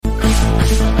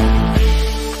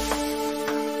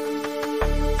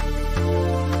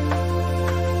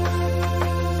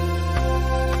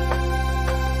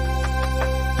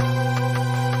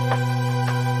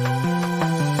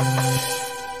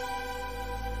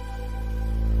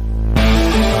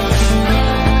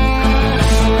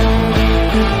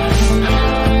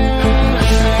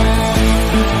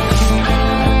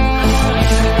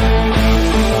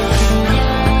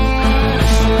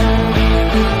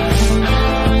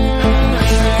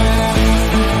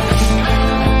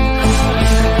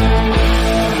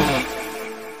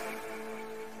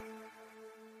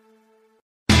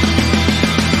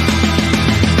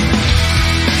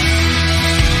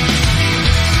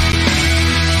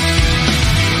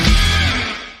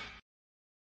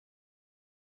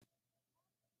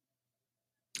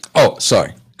Oh,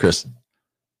 sorry, Chris.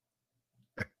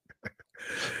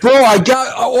 Bro, I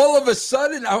got all of a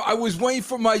sudden, I was waiting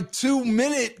for my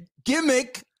 2-minute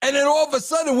gimmick, and then all of a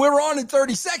sudden we're on in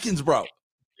 30 seconds, bro.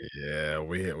 Yeah,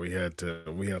 we had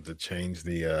to change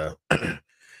the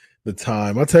the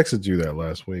time. I texted you that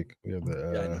last week. We had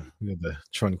to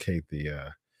truncate the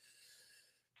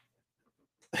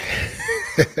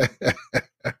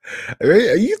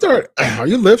are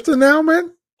you lifting now,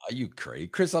 man? Are you crazy?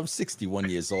 Chris, I'm 61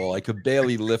 years old. I could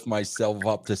barely lift myself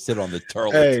up to sit on the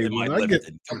toilet. Hey,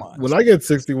 Come on. When I get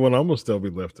 61, I'm gonna still be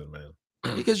lifting, man.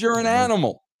 Because you're an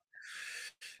animal.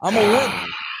 I'm a wimp.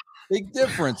 Big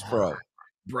difference, bro.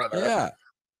 Brother. Yeah.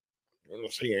 I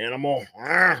don't see animal.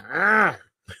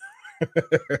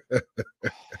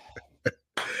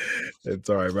 It's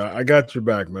all right, man. I got your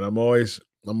back, man. I'm always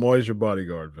your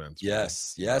bodyguard, Vince.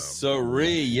 Yes, man. Yes,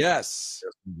 sirree. Yes,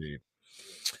 indeed.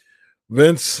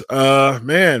 Vince,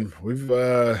 man, we've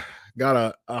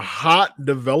got a hot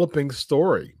developing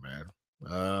story, man.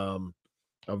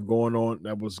 Of going on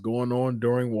that was going on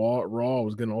during Raw. I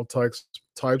was getting all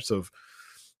types of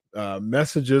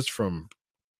messages from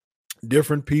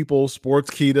different people,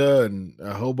 Sportskeeda, and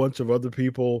a whole bunch of other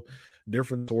people,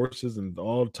 different sources, and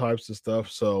all types of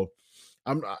stuff. So,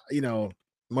 I'm,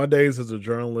 my days as a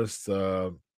journalist,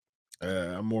 I'm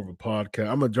more of a podcast.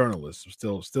 I'm a journalist,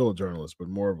 I'm still a journalist, but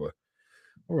more of a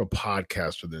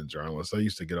podcaster than a journalist. I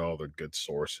used to get all the good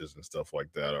sources and stuff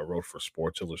like that. I wrote for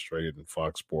Sports Illustrated and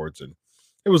Fox Sports, and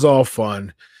it was all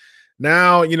fun.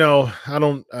 Now, I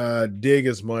don't dig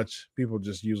as much. People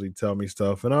just usually tell me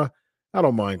stuff, and I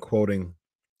don't mind quoting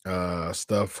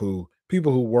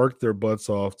people who work their butts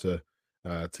off to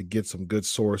get some good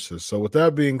sources. So with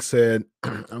that being said,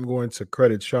 I'm going to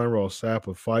credit Sean Ross Sapp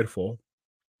of Fightful,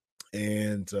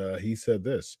 and he said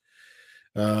this.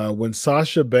 When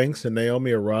Sasha Banks and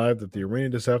Naomi arrived at the arena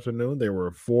this afternoon, they were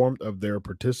informed of their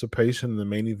participation in the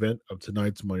main event of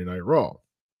tonight's Monday Night Raw.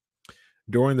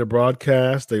 During the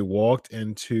broadcast, they walked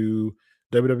into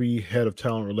WWE Head of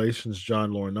Talent Relations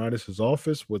John Laurinaitis'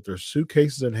 office with their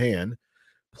suitcases in hand,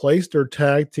 placed their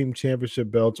tag team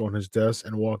championship belts on his desk,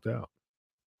 and walked out.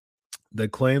 They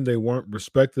claimed they weren't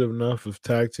respected enough as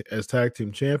tag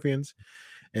team champions,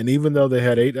 and even though they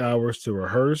had 8 hours to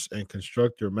rehearse and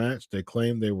construct their match, they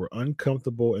claimed they were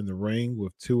uncomfortable in the ring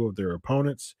with two of their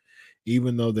opponents,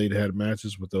 even though they'd had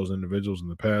matches with those individuals in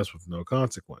the past with no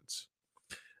consequence.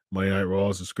 Monday Night Raw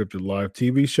is a scripted live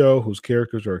TV show whose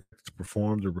characters are to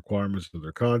perform the requirements of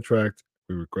their contract.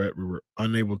 We regret we were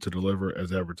unable to deliver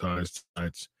as advertised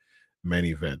tonight's main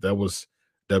event. That was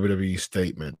WWE's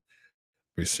statement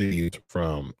received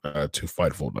from to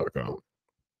Fightful.com.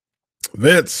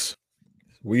 Vince,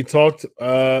 we talked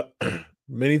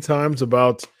many times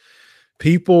about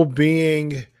people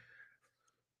being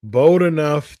bold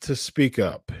enough to speak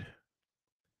up.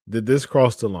 Did this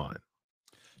cross the line?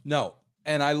 No.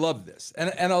 And I love this.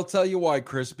 And I'll tell you why,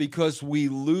 Chris, because we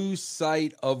lose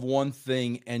sight of one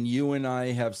thing, and you and I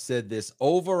have said this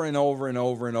over and over and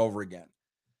over and over again.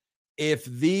 If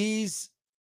these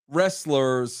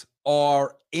wrestlers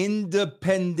are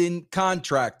independent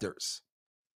contractors,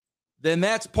 then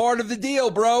that's part of the deal,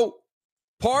 bro.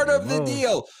 Part of the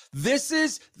deal.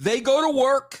 They go to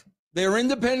work. They're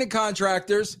independent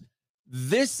contractors.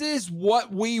 This is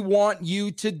what we want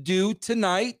you to do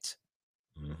tonight.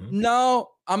 No,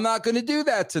 I'm not going to do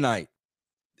that tonight.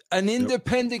 An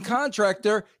independent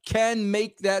contractor can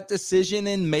make that decision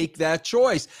and make that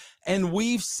choice. And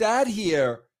we've sat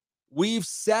here,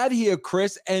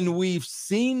 Chris, and we've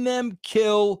seen them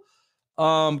kill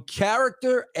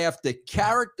character after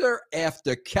character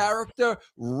after character,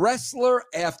 wrestler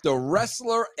after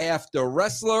wrestler after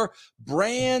wrestler,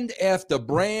 brand after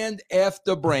brand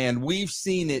after brand. We've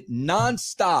seen it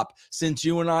nonstop since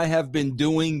you and I have been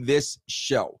doing this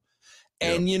show.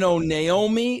 And,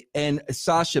 Naomi and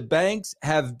Sasha Banks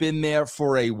have been there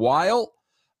for a while.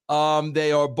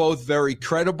 They are both very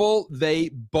credible. They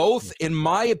both, in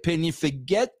my opinion,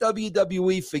 forget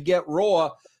WWE, forget Raw.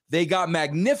 They got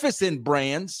magnificent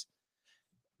brands.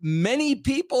 Many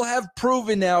people have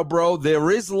proven now, bro,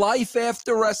 there is life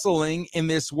after wrestling in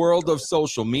this world of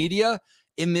social media,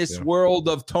 in this world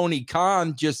of Tony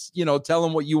Khan, just, tell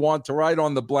them what you want to write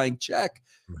on the blank check.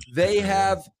 They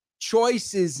have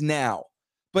choices now.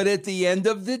 But at the end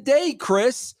of the day,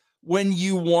 Chris, when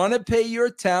you want to pay your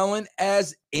talent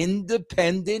as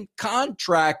independent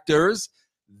contractors,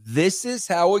 this is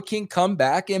how it can come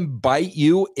back and bite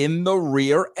you in the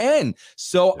rear end.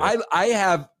 So I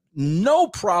have no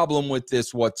problem with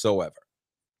this whatsoever.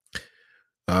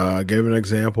 I gave an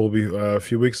example a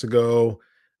few weeks ago.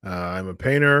 I'm a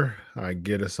painter. I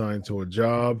get assigned to a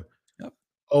job.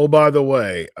 Oh, by the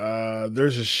way,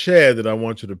 there's a shed that I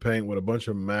want you to paint with a bunch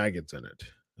of maggots in it.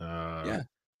 Uh, Yeah,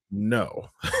 no,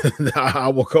 I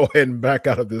will go ahead and back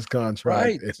out of this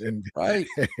contract right, right.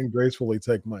 and gracefully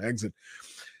take my exit.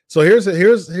 So here's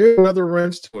another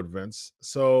wrench to it, Vince.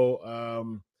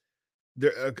 So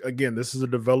there again, this is a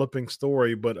developing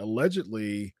story, but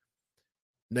allegedly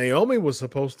Naomi was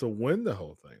supposed to win the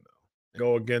whole thing though.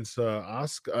 Go against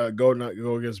Oscar, go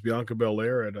against Bianca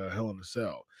Belair at Hell in a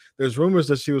Cell. There's rumors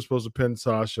that she was supposed to pin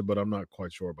Sasha, but I'm not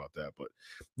quite sure about that. But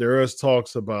there is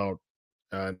talks about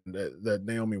that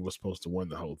Naomi was supposed to win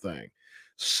the whole thing.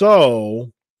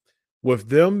 So with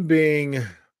them being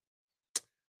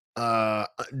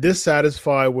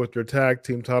dissatisfied with their tag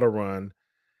team title run,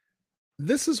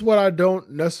 this is what I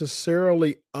don't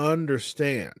necessarily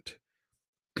understand.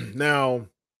 Now,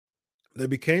 they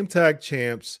became tag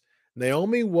champs.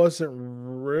 Naomi wasn't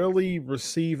really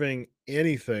receiving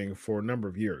anything for a number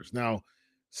of years. Now,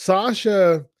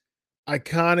 Sasha, I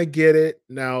kind of get it.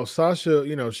 Now,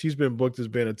 Sasha, she's been booked as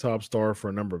being a top star for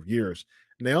a number of years.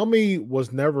 Naomi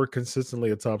was never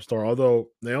consistently a top star, although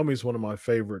Naomi's one of my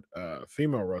favorite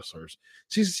female wrestlers.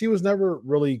 She was never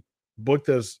really booked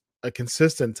as a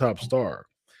consistent top star.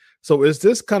 So is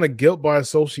this kind of guilt by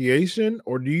association,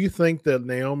 or do you think that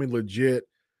Naomi legit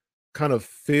kind of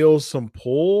feels some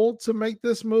pull to make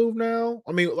this move now?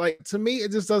 I mean, like, to me,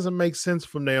 it just doesn't make sense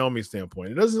from Naomi's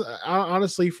standpoint. It doesn't,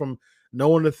 honestly, from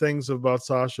knowing the things about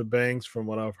Sasha Banks, from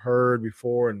what I've heard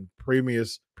before and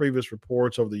previous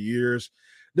reports over the years,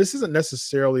 this isn't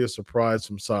necessarily a surprise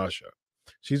from Sasha.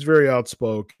 She's very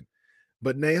outspoken.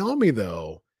 But Naomi,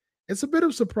 though, it's a bit of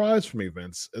a surprise for me,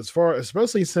 Vince,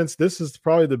 especially since this is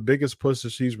probably the biggest push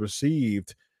that she's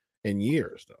received in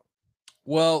years, though.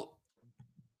 Well,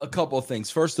 a couple of things.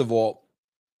 First of all,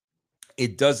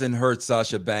 it doesn't hurt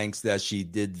Sasha Banks that she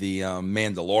did the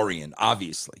Mandalorian,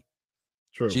 obviously.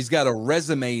 True. She's got a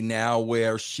resume now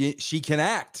where she can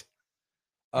act.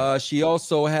 She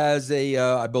also has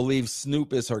I believe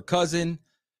Snoop is her cousin.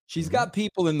 She's got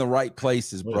people in the right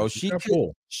places, bro. She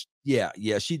could,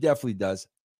 yeah, she definitely does.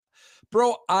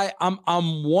 Bro,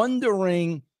 I'm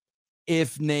wondering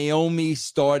if Naomi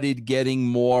started getting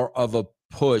more of a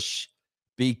push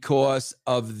because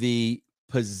of the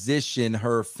position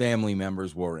her family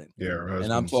members were in. Yeah, her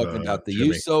and I'm talking about the Jimmy.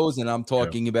 Usos, and I'm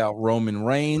talking about Roman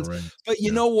Reigns. But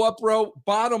you know what, bro?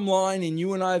 Bottom line, and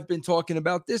you and I have been talking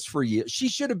about this for years, she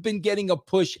should have been getting a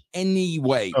push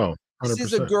anyway. Oh, 100%. This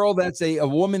is a girl that's a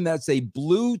woman that's a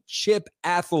blue chip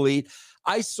athlete.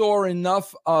 I saw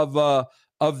enough of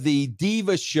the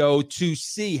Diva show to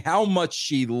see how much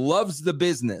she loves the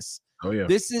business. Oh, yeah.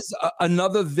 This is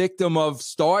another victim of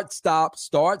start, stop,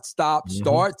 start, stop,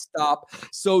 start, stop.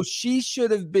 So she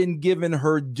should have been given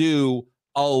her due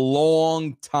a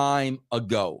long time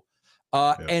ago.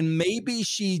 And maybe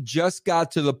she just got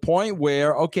to the point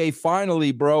where, okay,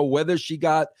 finally, bro, whether she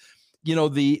got,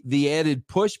 the added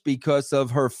push because of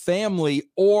her family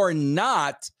or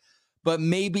not, but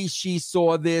maybe she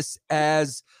saw this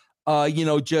as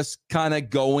just kind of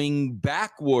going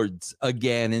backwards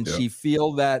again. And she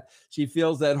feels that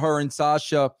her and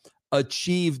Sasha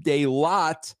achieved a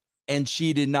lot and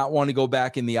she did not want to go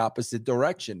back in the opposite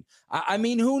direction. I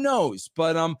mean, who knows?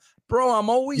 But bro, I'm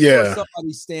always for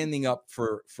somebody standing up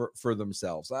for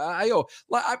themselves. I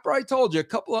probably told you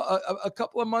a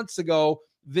couple of months ago,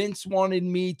 Vince wanted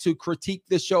me to critique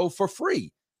the show for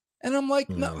free. And I'm like,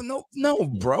 no,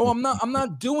 bro, I'm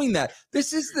not doing that.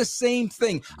 This is the same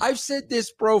thing. I've said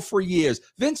this, bro, for years.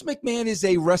 Vince McMahon is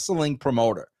a wrestling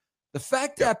promoter. The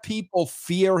fact that people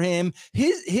fear him,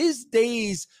 his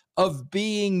days of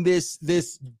being this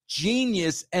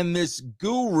genius and this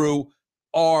guru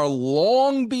are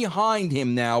long behind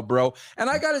him now, bro. And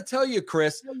I got to tell you,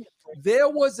 Chris, there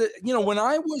was when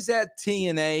I was at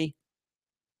TNA,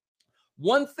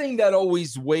 one thing that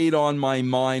always weighed on my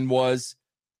mind was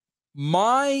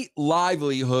my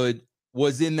livelihood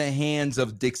was in the hands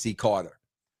of Dixie Carter.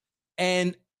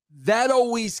 And that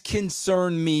always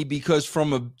concerned me because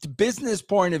from a business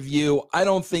point of view, I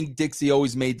don't think Dixie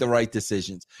always made the right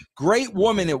decisions. Great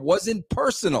woman. It wasn't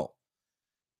personal.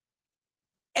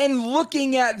 And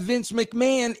looking at Vince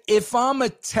McMahon, if I'm a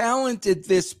talent at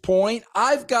this point,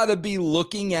 I've got to be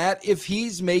looking at if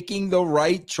he's making the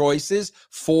right choices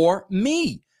for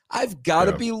me. I've got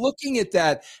to be looking at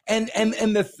that. And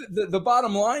the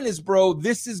bottom line is, bro,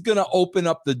 this is going to open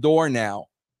up the door now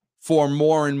for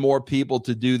more and more people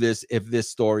to do this if this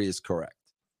story is correct.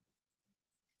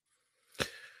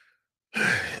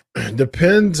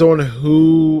 Depends on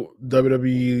who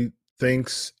WWE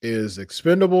thinks is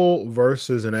expendable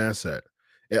versus an asset.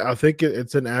 I think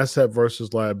it's an asset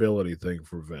versus liability thing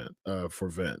for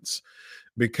Vince.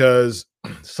 because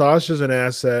Sasha's an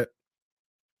asset,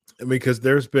 because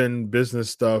there's been business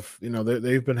stuff,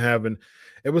 they've been having,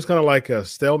 it was kind of like a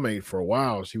stalemate for a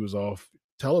while. She was off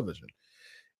television.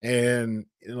 And,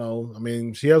 I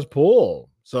mean, she has pull.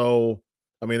 So,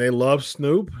 I mean, they love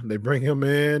Snoop. They bring him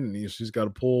in, and she's got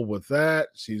a pull with that.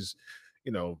 She's,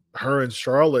 her and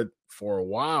Charlotte for a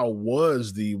while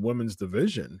was the women's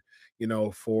division, they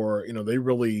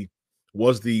really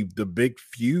was the big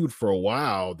feud for a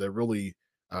while that really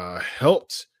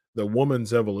helped the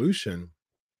women's evolution.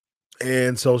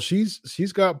 And so she's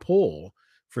got pull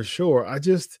for sure.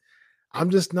 I'm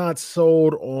just not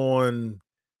sold on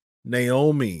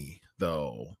Naomi,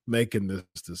 though, making this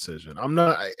decision. I'm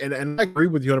not, and I agree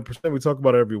with you 100%. We talk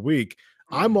about it every week.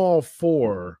 I'm all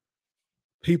for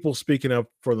people speaking up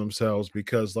for themselves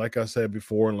because, like I said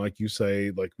before, and like you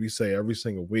say, like we say every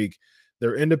single week,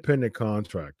 they're independent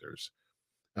contractors.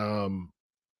 Um,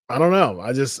 I don't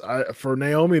know. For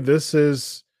Naomi, this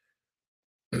is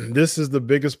this is the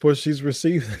biggest push she's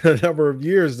received in a number of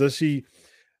years. Does she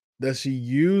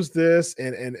use this?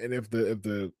 And if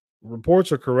the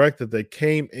reports are correct that they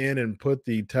came in and put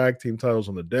the tag team titles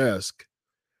on the desk,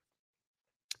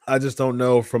 I just don't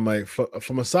know. From a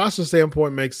Sasha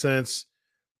standpoint, makes sense.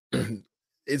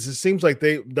 It seems like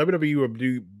WWE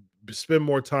would spend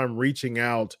more time reaching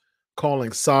out,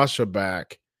 calling Sasha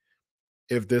back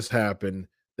if this happened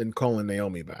than calling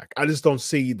Naomi back. I just don't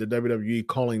see the WWE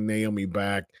calling Naomi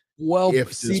back Well,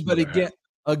 if see, this but were to happen.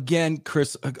 again,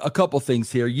 Chris, a couple things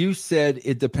here. You said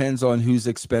it depends on who's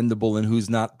expendable and who's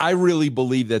not. I really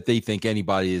believe that they think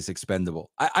anybody is expendable.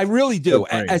 I really do,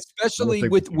 Except Reigns. I don't especially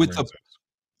think they think Reigns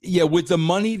is. with the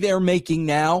money they're making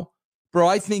now, bro.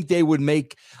 I think they would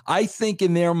make. I think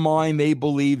in their mind they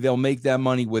believe they'll make that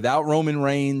money without Roman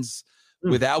Reigns,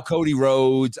 without Cody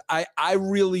Rhodes. I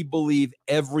really believe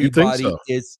You think everybody so?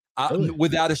 is Really?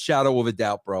 without a shadow of a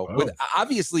doubt, bro. Wow. With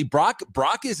obviously Brock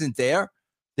isn't there.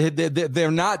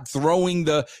 They're not throwing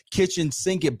the kitchen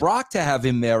sink at Brock to have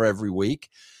him there every week.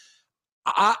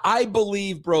 I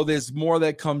believe, bro, there's more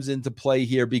that comes into play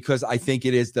here because I think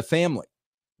it is the family.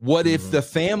 What if the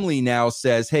family now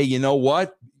says, hey, you know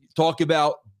what? Talk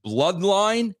about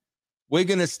bloodline. We're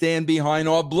going to stand behind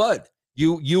our blood.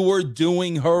 You were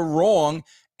doing her wrong,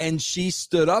 and she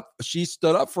stood up. She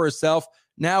stood up for herself.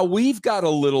 Now we've got a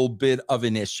little bit of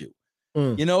an issue.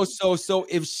 So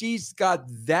if she's got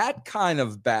that kind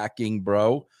of backing,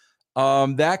 bro,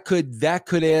 that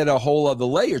could add a whole other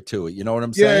layer to it. You know what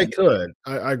I'm Yeah, saying? it could.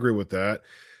 I agree with that.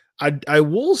 I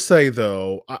will say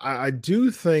though, I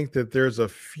do think that there's a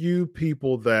few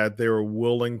people that they were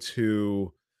willing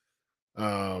to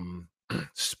um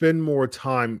spend more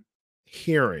time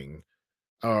hearing,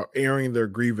 airing their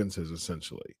grievances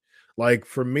essentially. Like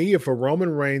for me, if a Roman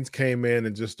Reigns came in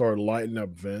and just started lighting up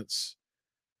Vince,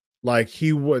 like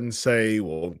he wouldn't say,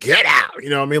 "Well, get out." You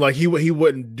know what I mean? Like he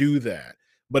wouldn't do that.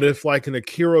 But if like an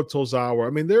Akira Tozawa, I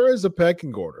mean, there is a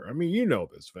pecking order. I mean, you know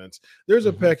this, Vince. There's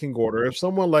a pecking order. If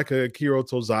someone like a Akira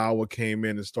Tozawa came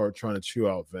in and started trying to chew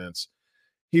out Vince,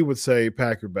 he would say,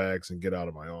 "Pack your bags and get out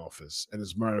of my office." And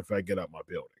as a matter of fact, get out my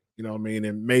building. You know what I mean?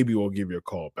 And maybe we'll give you a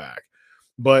call back.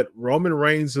 But Roman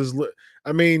Reigns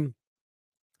I mean,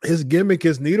 his gimmick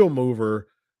is needle mover,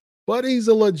 but he's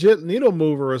a legit needle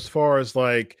mover as far as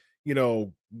like,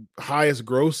 highest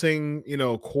grossing,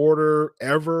 quarter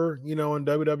ever, in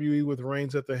WWE with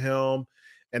Reigns at the helm.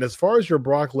 And as far as your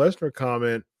Brock Lesnar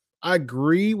comment, I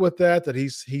agree with that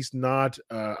he's not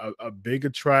a big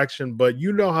attraction, but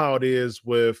you know how it is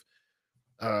with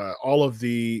all of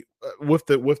the with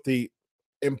the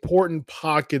important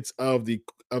pockets of the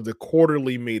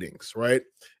quarterly meetings, right?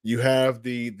 You have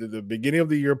the beginning of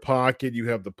the year pocket, you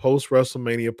have the post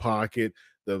WrestleMania pocket,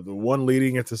 the one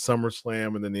leading into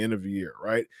SummerSlam, and then the end of the year,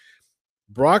 right?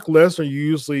 Brock Lesnar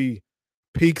usually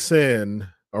peaks in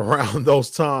around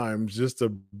those times just to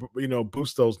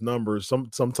boost those numbers.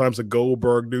 Sometimes a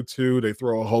Goldberg do too. They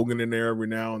throw a Hogan in there every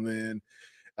now and then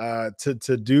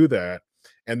to do that.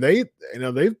 And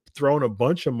they've thrown a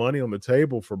bunch of money on the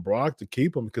table for Brock to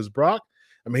keep him because Brock,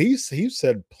 I mean, he's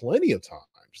said plenty of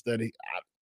times that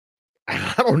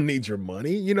I don't need your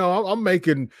money. I'm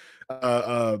making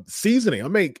seasoning.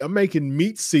 I'm making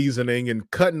meat seasoning and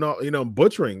cutting up,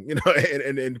 butchering,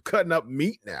 and cutting up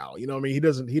meat now. I mean, he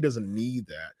doesn't need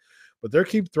that. But they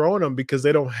keep throwing him because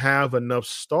they don't have enough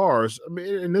stars. I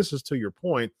mean, and this is to your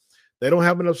point, they don't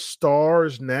have enough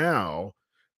stars now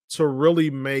to really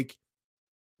make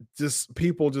just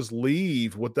people just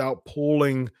leave without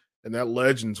pulling and that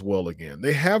Legends will again.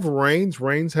 They have Reigns.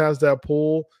 Reigns has that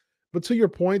pull. But to your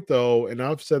point, though, and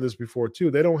I've said this before too,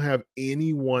 they don't have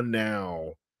anyone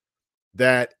now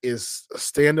that is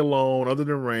standalone other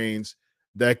than Reigns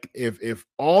that if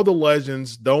all the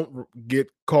legends don't get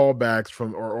callbacks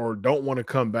from or don't want to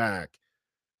come back,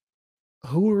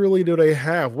 who really do they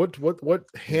have? What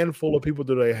handful of people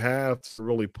do they have to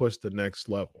really push the next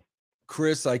level?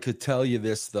 Chris, I could tell you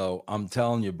this, though. I'm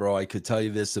telling you, bro, I could tell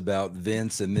you this about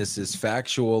Vince, and this is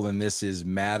factual and this is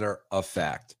matter of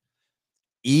fact.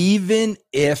 Even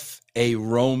if a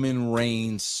Roman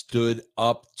Reigns stood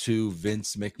up to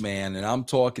Vince McMahon, and I'm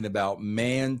talking about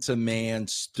man to man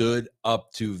stood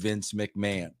up to Vince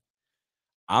McMahon,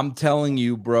 I'm telling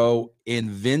you, bro, in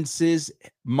Vince's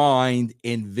mind,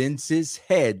 in Vince's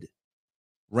head,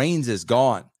 Reigns is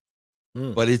gone,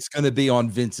 but it's going to be on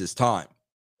Vince's time.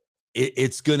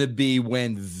 It's going to be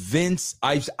when Vince,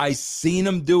 I seen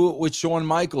him do it with Shawn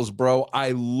Michaels, bro.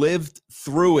 I lived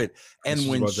through it. And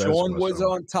when Shawn was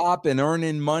on top and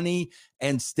earning money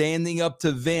and standing up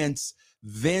to Vince,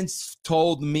 Vince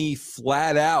told me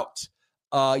flat out,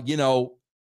 you know,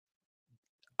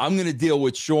 I'm going to deal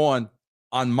with Shawn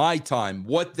on my time.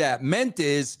 What that meant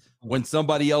is when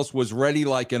somebody else was ready,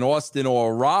 like an Austin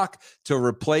or a Rock, to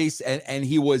replace, and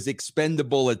he was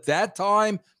expendable at that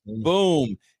time,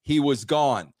 boom, he was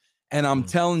gone. And I'm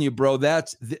telling you, bro,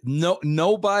 that's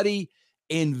nobody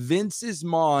in Vince's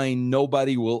mind,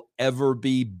 nobody will ever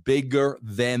be bigger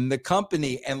than the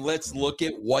company. And let's look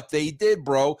at what they did,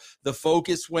 bro. The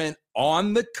focus went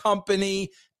on the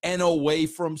company and away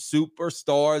from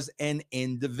superstars and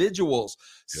individuals.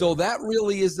 So that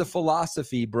really is the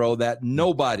philosophy, bro, that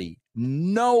nobody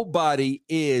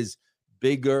is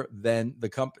bigger than the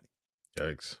company.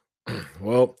 Yikes.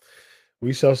 Well,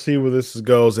 we shall see where this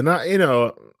goes. And I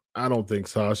don't think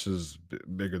Sasha's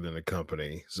bigger than the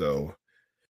company. So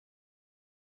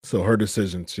her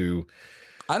decision to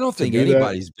I don't think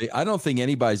anybody's big. I don't think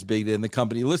anybody's bigger than the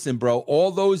company. Listen, bro,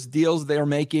 all those deals they're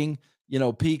making, you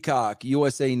know, Peacock,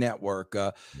 USA Network,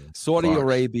 Saudi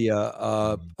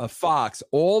Arabia, Fox,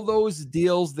 all those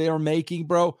deals they're making,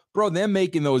 bro, they're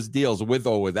making those deals with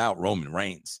or without Roman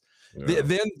Reigns. Yeah.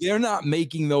 They're not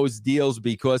making those deals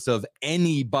because of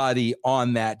anybody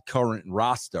on that current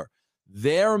roster.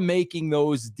 They're making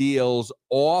those deals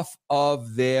off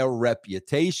of their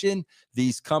reputation.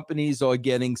 These companies are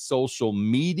getting social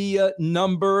media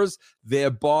numbers. They're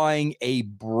buying a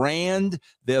brand.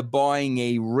 They're buying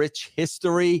a rich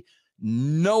history.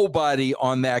 Nobody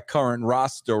on that current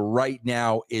roster right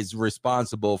now is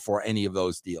responsible for any of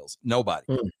those deals. Nobody.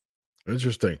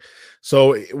 Interesting.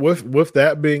 So with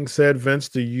that being said, Vince,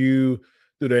 do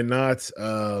they not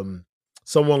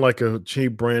someone like a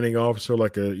chief branding officer,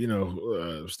 like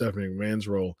Stephanie McMahon's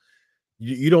role,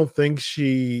 you don't think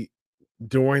she,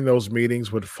 during those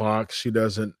meetings with Fox, she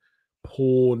doesn't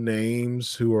pull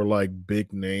names who are like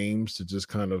big names to just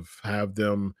kind of have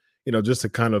them, just to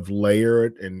kind of layer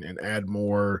it and add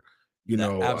more,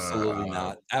 absolutely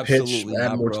not. Absolutely add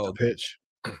not, more bro. to the pitch.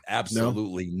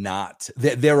 Absolutely not.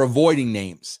 They're avoiding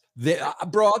names.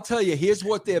 Bro, I'll tell you, here's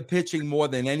what they're pitching more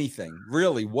than anything.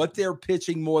 Really, what they're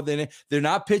pitching more than they're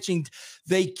not pitching.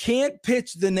 They can't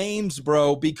pitch the names,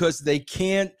 bro, because they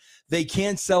can't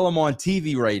sell them on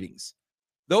TV ratings.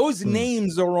 Those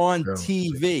names are on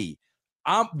TV.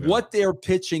 What they're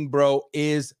pitching, bro,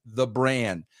 is the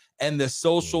brand and the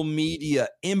social media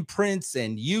imprints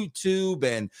and YouTube,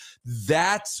 and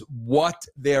that's what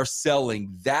they're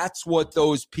selling. That's what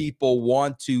those people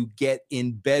want to get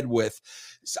in bed with.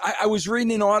 So I was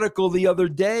reading an article the other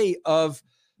day of,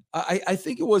 I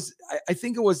think it was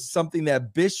something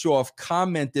that Bischoff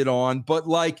commented on, but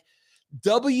like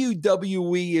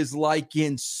WWE is like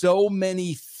in so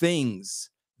many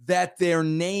things that their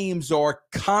names are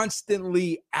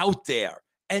constantly out there.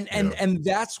 And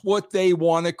that's what they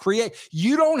want to create.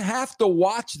 You don't have to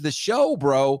watch the show,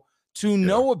 bro, to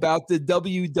know about the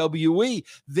WWE.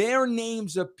 Their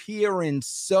names appear in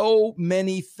so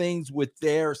many things with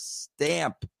their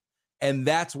stamp, and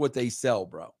that's what they sell,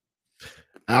 bro.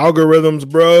 Algorithms,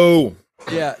 bro.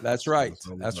 Yeah, that's right.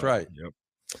 That's right. Yep.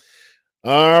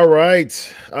 All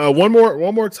right. One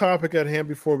more topic at hand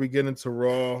before we get into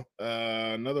Raw.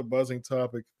 Another buzzing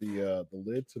topic. The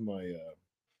lid to my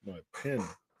pen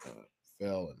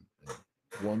fell and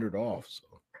wandered off.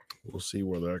 So we'll see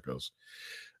where that goes.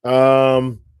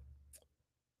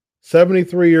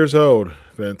 73 years old,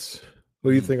 Vince. Who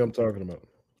do you think I'm talking about?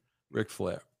 Ric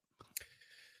Flair.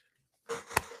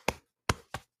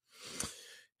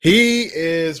 He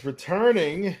is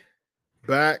returning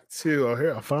back to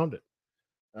here. I found it.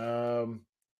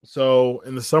 So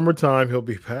in the summertime, he'll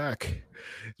be back.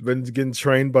 He's been getting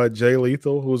trained by Jay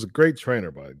Lethal, who was a great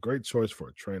trainer, great choice for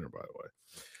a trainer, by the way.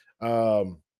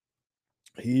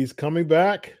 He's coming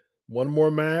back. One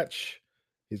more match.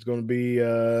 He's going to be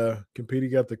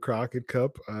competing at the Crockett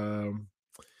Cup.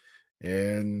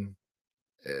 and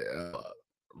uh,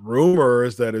 rumor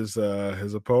is that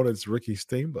his opponent's Ricky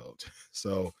Steamboat.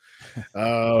 So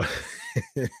uh,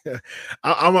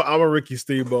 I'm a Ricky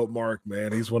Steamboat mark,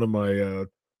 man. He's one of my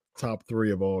top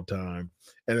three of all time,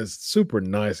 and it's super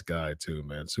nice guy too,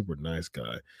 man. Super nice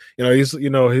guy.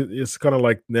 It's kind of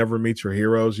like Never Meet Your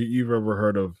Heroes. You've ever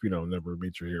heard of Never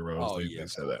Meet Your Heroes? Oh yeah, They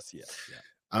of say that. course. Yes, yeah.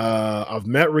 I've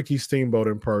met Ricky Steamboat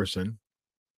in person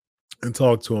and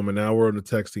talked to him, and now we're on a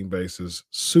texting basis.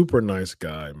 Super nice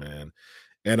guy, man.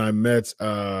 And I met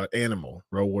Road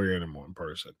Warrior Animal in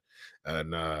person,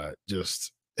 and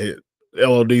just it.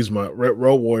 LOD's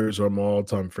Road Warriors are my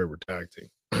all-time favorite tag team.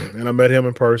 And I met him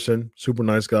in person. Super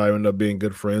nice guy. Ended up being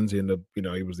good friends. He ended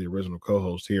up, he was the original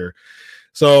co-host here.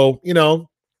 So,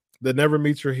 the never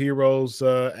meet your heroes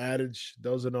adage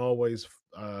doesn't always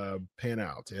pan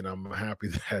out. And I'm happy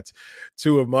that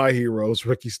two of my heroes,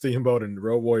 Ricky Steamboat and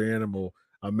Road Warrior Animal,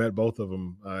 I met both of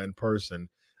them in person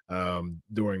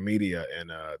during media,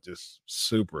 and just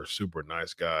super, super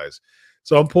nice guys.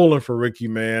 So I'm pulling for Ricky,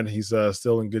 man. He's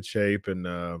still in good shape. And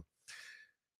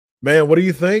man, what do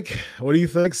you think? What do you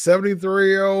think?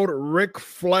 73-year-old Ric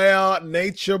Flair,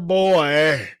 Nature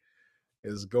Boy,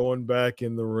 is going back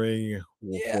in the ring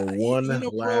Yeah, for one bro,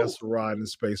 last ride in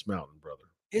Space Mountain, brother.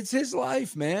 it's his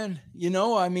life, man.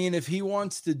 I mean, if he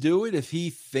wants to do it, if he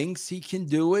thinks he can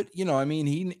do it, I mean,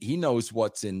 he knows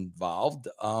what's involved.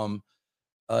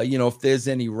 If there's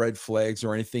any red flags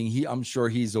or anything, I'm sure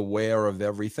he's aware of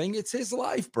everything. It's his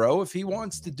life, bro. If he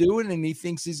wants to do it and he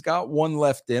thinks he's got one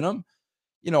left in him,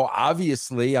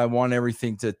 obviously I want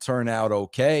everything to turn out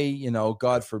okay.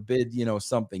 God forbid,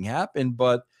 something happened,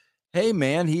 but hey,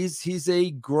 man, he's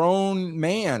a grown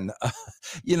man.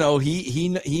 He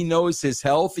knows his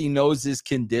health, he knows his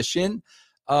condition.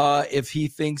 If he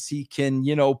thinks he can,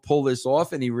 pull this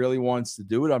off and he really wants to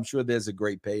do it, I'm sure there's a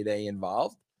great payday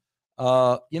involved.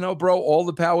 Bro, all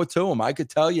the power to him. I could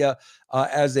tell you,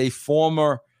 as a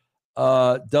former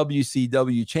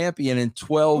WCW champion in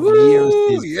 12 years, Woo,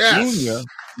 his yes. junior.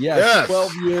 Yes, Yes.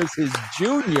 12 years, his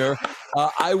junior.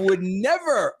 I would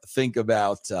never think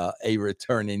about a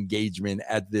return engagement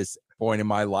at this point in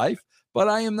my life, but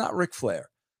I am not Ric Flair.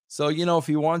 So, if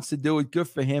he wants to do it, good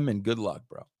for him and good luck,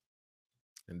 bro.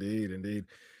 Indeed, indeed.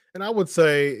 And I would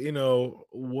say,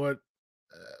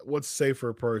 what's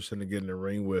safer person to get in the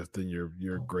ring with than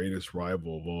your greatest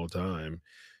rival of all time,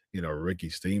 Ricky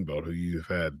Steamboat, who you've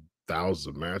had thousands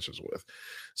of matches with.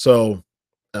 So,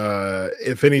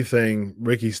 if anything,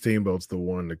 Ricky Steamboat's the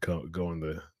one to go in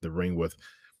the ring with.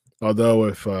 Although,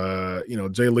 if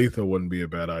Jay Lethal wouldn't be a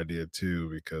bad idea too,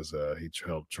 because he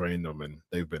helped train them, and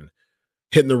they've been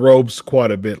hitting the ropes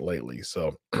quite a bit lately.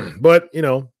 So, but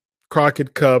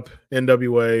Crockett Cup,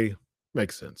 NWA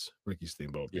makes sense. Ricky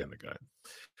Steamboat being the guy.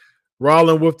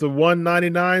 Rolling with the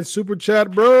 199 super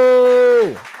chat,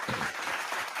 bro.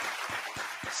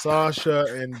 Sasha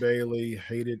and Bailey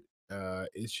hated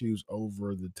issues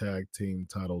over the tag team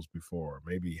titles before.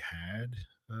 Maybe had.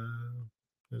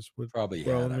 That's what Probably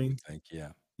had, Rollin I would means. think.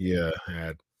 Yeah. Yeah,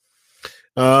 had.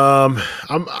 I'm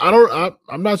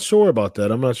not sure about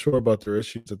that. I'm not sure about their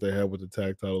issues that they had with the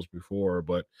tag titles before,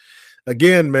 but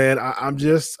again, man,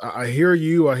 I hear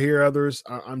you, I hear others.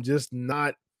 I'm just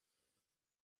not.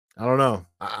 I don't know.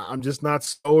 I'm just not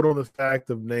sold on the fact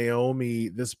of Naomi,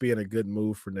 this being a good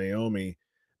move for Naomi.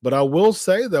 But I will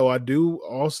say, though, I do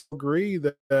also agree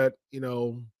that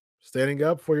standing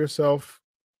up for yourself,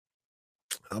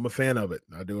 I'm a fan of it.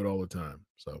 I do it all the time.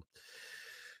 So,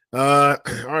 all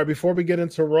right. Before we get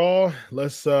into Raw,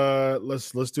 let's do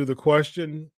the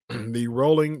question, the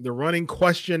running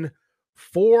question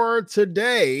for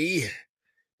today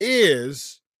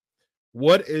is: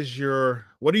 what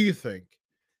do you think,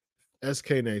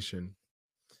 SK Nation,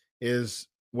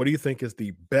 what do you think is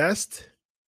the best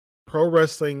pro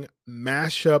wrestling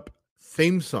mashup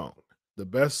theme song? The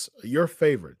best, your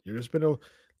favorite. There's been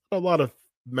a lot of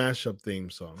mashup theme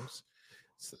songs.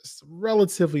 It's a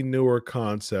relatively newer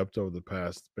concept over the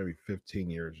past maybe 15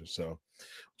 years or so.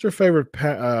 What's your favorite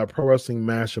pro wrestling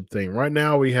mashup theme? Right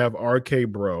now, we have RK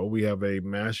Bro. We have a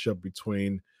mashup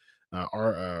between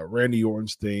our Randy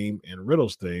Orton's theme and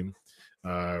Riddle's theme.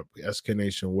 SK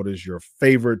Nation, what is your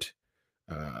favorite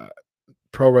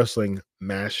pro wrestling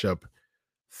mashup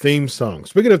theme song?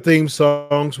 Speaking of theme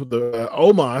songs, with the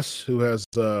Omos, who has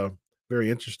a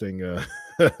very interesting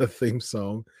theme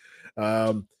song,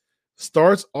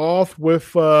 starts off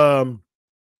with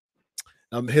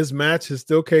his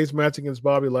steel cage match against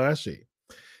Bobby Lashley.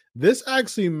 This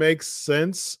actually makes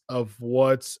sense of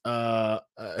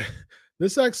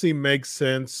this actually makes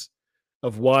sense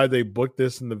of why they booked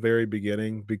this in the very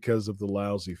beginning, because of the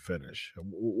lousy finish.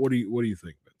 What do you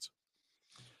think, Vince?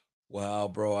 Wow,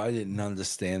 bro, I didn't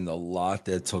understand a lot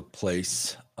that took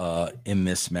place in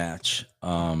this match.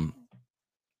 For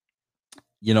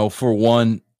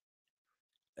one,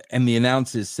 and the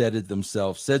announcers said it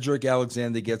themselves. Cedric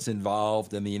Alexander gets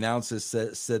involved, and the announcers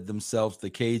said themselves, the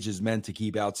cage is meant to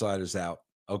keep outsiders out.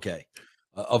 Okay.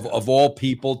 Of all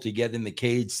people to get in the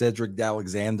cage, Cedric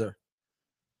Alexander.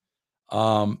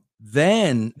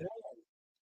 Then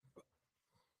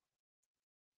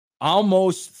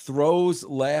almost throws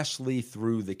Lashley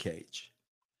through the cage.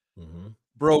 Mm-hmm.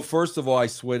 Bro, first of all, I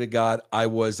swear to God,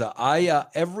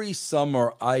 every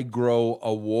summer I grow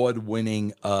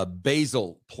award-winning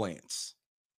basil plants.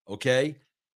 Okay.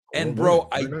 And bro,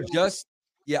 Nice.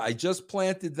 I just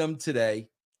planted them today,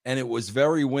 and it was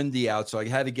very windy out, so I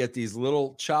had to get these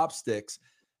little chopsticks,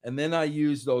 and then I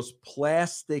used those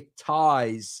plastic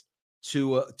ties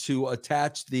to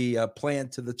attach the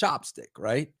plant to the chopstick,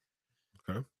 right?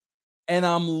 Okay. And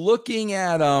I'm looking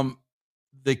at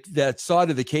that side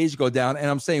of the cage go down, and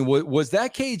I'm saying, was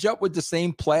that cage up with the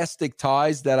same plastic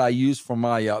ties that I use for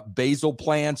my basil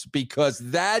plants? Because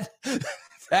that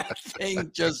that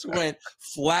thing just went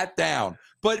flat down.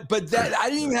 But that I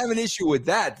didn't even have an issue with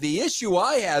that. The issue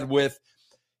I had with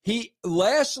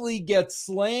Lashley gets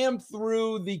slammed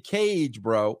through the cage,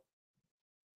 bro,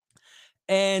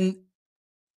 and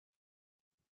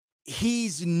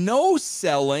he's no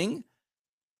selling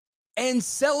and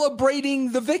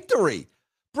celebrating the victory.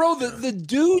 Bro, the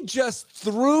dude just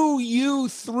threw you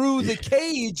through the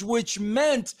cage, which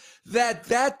meant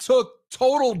that took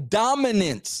total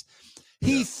dominance.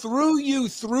 He threw you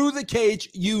through the cage.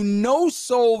 You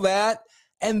no-sold that,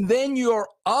 and then you're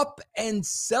up and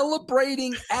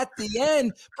celebrating at the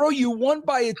end. Bro, you won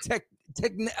by a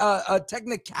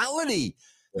technicality.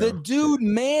 The dude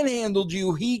manhandled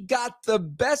you. He got the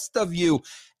best of you.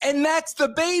 And that's the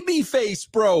baby face,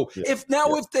 bro. If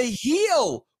the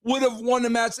heel would have won the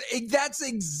match, that's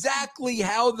exactly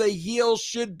how the heel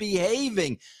should be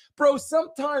behaving. Bro,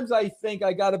 sometimes I think,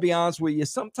 I got to be honest with you,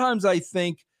 sometimes I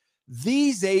think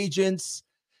these agents,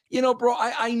 bro,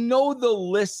 I know the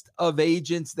list of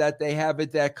agents that they have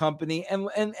at that company. And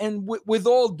with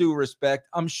all due respect,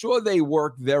 I'm sure they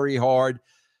work very hard.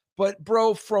 But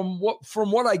bro, from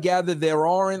what I gather, there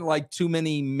aren't like too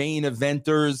many main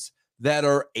eventers that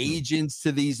are agents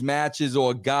to these matches,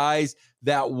 or guys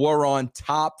that were on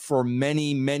top for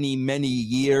many, many, many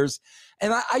years.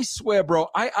 And I swear, bro,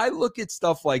 I look at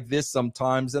stuff like this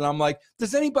sometimes, and I'm like,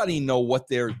 does anybody know what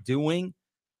they're doing?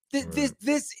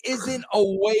 This isn't a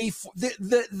way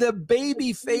the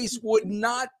baby face would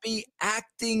not be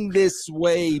acting this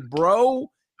way, bro.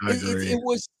 I agree. It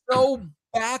was so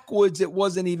backwards, it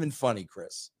wasn't even funny,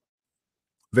 Chris.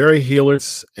 Very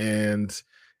healers, and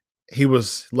he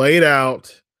was laid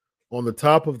out on the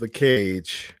top of the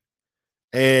cage,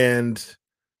 and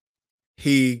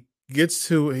he gets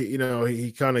to,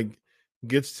 he kind of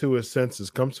gets to his senses,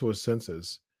 comes to his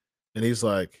senses, and he's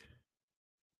like,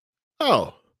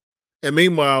 oh. And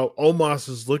meanwhile, Omos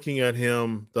is looking at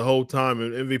him the whole time,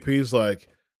 and MVP's like,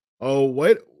 oh,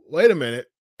 wait a minute.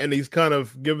 And he's kind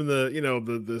of giving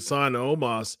the sign to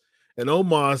Omos, and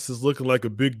Omos is looking like a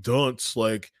big dunce,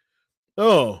 like,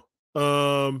 oh,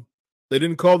 they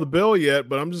didn't call the bell yet,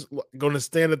 but I'm just going to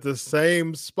stand at the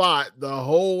same spot the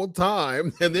whole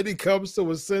time. And then he comes to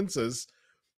his senses,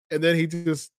 and then he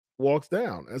just walks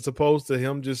down, as opposed to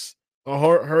him just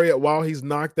hurry up while he's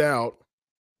knocked out.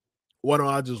 Why don't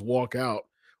I just walk out?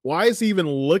 Why is he even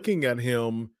looking at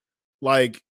him?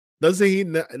 Like, does he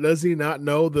not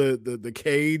know the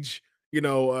cage,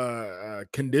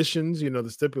 conditions, the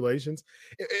stipulations?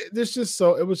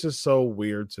 It was just so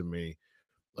weird to me,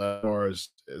 as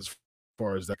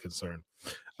far as that concerned.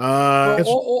 Bro,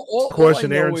 all I Question.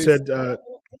 know Aaron is, said, go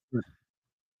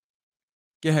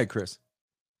ahead, Chris.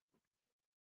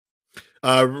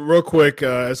 Real quick,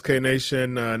 SK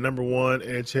Nation, number one,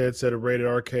 Edgehead said a rated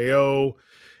RKO.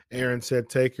 Aaron said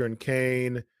Taker and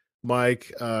Kane.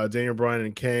 Mike, Daniel Bryan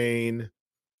and Kane.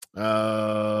 Derek,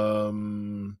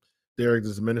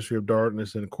 does the Ministry of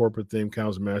Darkness and corporate theme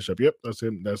counts a mashup? Yep, that's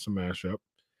it. That's a mashup.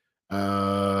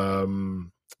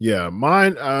 Yeah,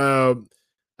 mine.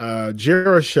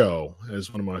 Jericho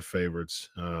is one of my favorites.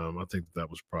 I think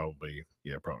that was probably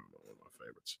one of my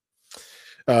favorites.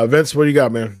 Vince, what do you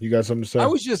got, man? You got something to say? I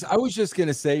was just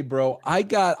gonna say, bro, I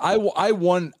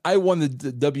won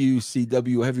the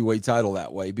WCW heavyweight title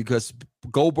that way because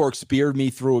Goldberg speared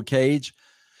me through a cage.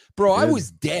 Bro, I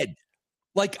was dead.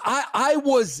 Like I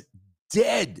was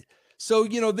dead. So,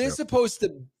 they're supposed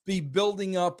to be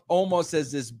building up almost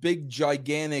as this big,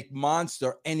 gigantic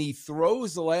monster, and he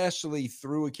throws Lashley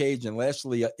through a cage, and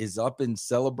Lashley is up and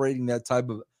celebrating that type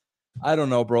of. I don't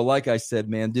know, bro. Like I said,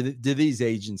 man, do these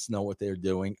agents know what they're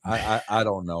doing? I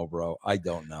don't know, bro. I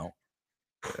don't know.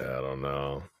 I don't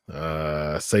know.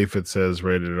 Safe it says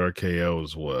rated RKO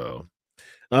as well.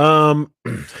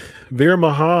 Veer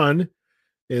Mahan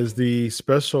is the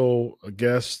special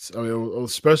guest, a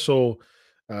special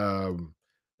um,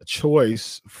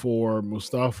 choice for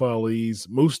Mustafa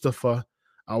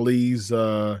Ali's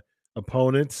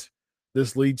opponent.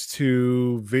 This leads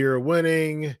to Veer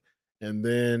winning, and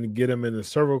then get him in the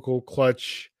cervical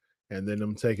clutch, and then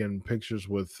I'm taking pictures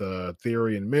with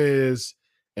Theory and Miz,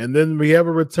 and then we have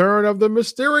a return of the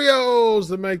Mysterios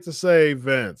to make the save,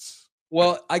 Vince.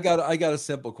 Well, I got a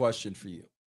simple question for you.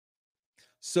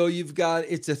 So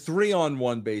it's a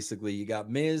 3-on-1 basically. You got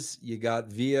Miz, you got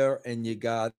Veer, and you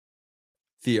got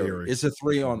Theory. It's a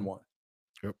 3-on-1.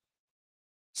 Yep.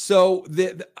 So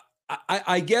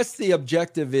I guess the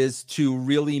objective is to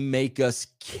really make us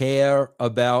care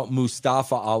about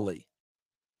Mustafa Ali.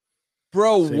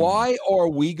 Bro, why are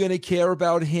we going to care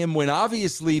about him when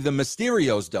obviously the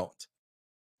Mysterios don't?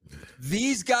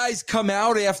 These guys come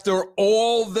out after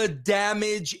all the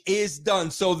damage is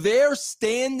done. So they're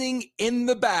standing in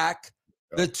the back,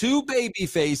 the two baby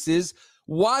faces,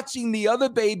 watching the other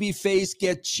baby face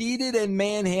get cheated and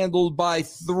manhandled by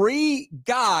 3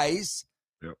 guys.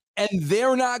 And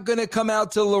they're not going to come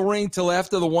out to the ring till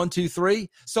after the 1, 2, 3.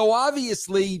 So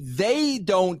obviously they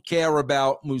don't care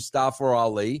about Mustafa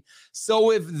Ali.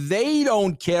 So if they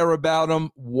don't care about him,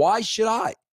 why should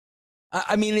I?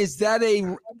 I mean, is that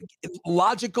a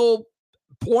logical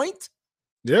point?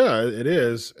 Yeah, it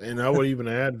is. And I would even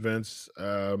add, Vince,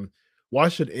 why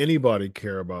should anybody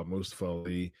care about Mustafa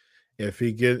Ali if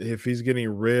he's getting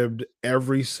ribbed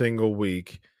every single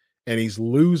week and he's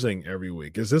losing every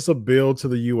week? Is this a build to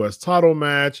the US title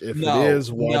match? If it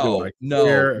is, why do I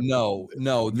care? No.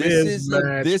 This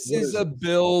is a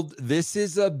build. This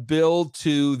is a build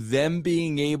to them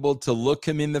being able to look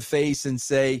him in the face and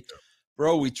say,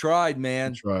 bro, we tried,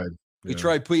 man. We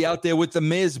tried. Put you out there with the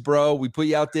Miz, bro. We put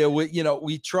you out there with,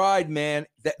 we tried, man.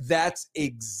 That's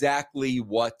exactly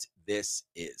what this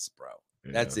is, bro.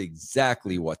 Yeah. That's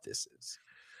exactly what this is.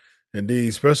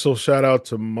 Indeed. Special shout out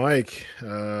to Mike.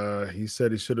 He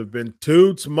said he should have been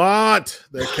Toots Mott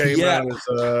that came out as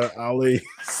Ali.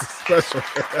 Special.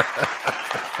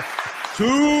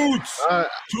 Toots.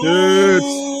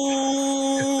 Toots.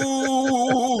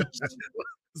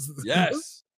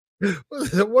 Yes.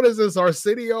 What is this?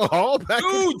 Arsenio Hall?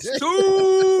 Toots.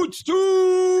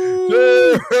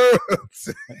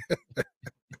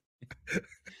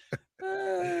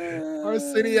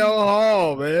 Arsenio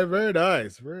Hall, man. Very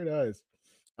nice. Very nice.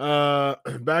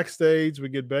 Backstage, we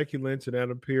get Becky Lynch and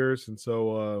Adam Pearce. And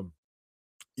so,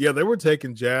 they were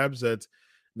taking jabs at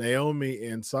Naomi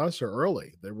and Sasha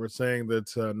early. They were saying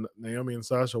that Naomi and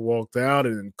Sasha walked out,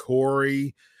 and then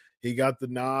Corey, he got the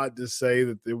nod to say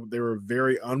that they were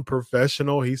very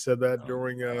unprofessional. He said that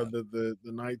during the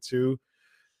night too.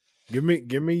 Give me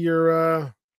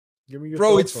your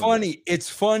bro. It's funny. That. It's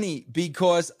funny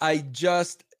because I'm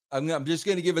just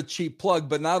going to give a cheap plug,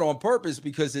 but not on purpose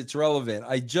because it's relevant.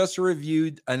 I just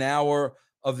reviewed an hour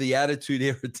of the Attitude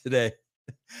Era today.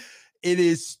 It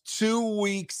is 2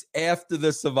 weeks after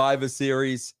the Survivor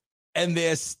Series, and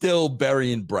they're still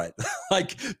burying Brett.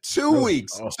 Like 2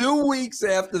 weeks, 2 weeks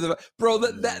after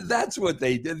that's what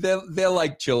they did. They're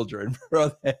like children,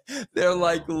 bro. They're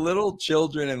like little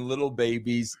children and little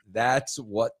babies. That's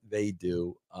what they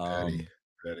do.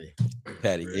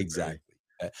 Petty, exactly.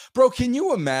 Bro, can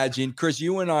you imagine, Chris,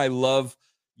 you and I love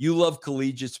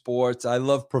collegiate sports. I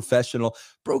love professional.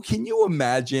 Bro, can you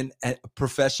imagine a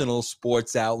professional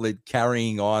sports outlet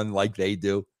carrying on like they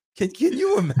do? Can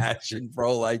you imagine,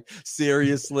 bro? Like,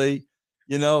 seriously,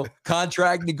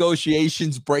 contract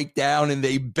negotiations break down and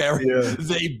they bury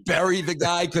the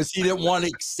guy because he didn't want to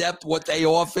accept what they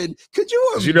offered. Could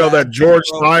you imagine? That George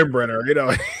Steinbrenner,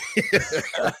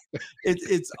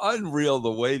 it's unreal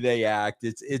the way they act.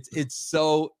 It's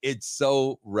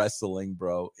so wrestling,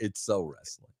 bro. It's so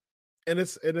wrestling. And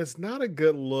it's not a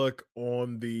good look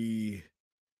on the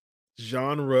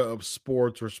genre of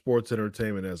sports or sports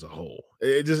entertainment as a whole.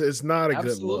 It's not a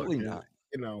Absolutely good look.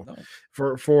 Not.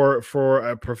 For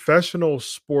a professional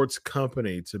sports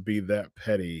company to be that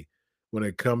petty when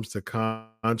it comes to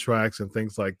contracts and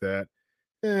things like that,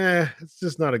 it's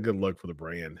just not a good look for the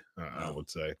brand, I would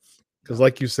say. Because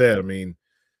like you said, I mean,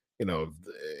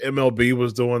 MLB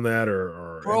was doing that,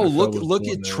 or bro, look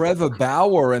at Trevor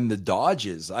Bauer and the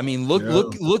Dodgers. I mean,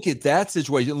 look at that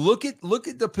situation. Look at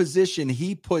the position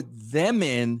he put them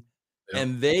in,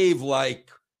 and they've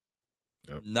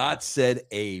Yep. Not said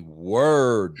a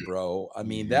word, bro. I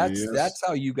mean, that's Yes.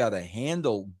 how you got to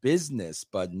handle business,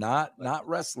 but not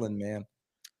wrestling, man.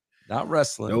 Not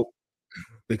wrestling. Nope.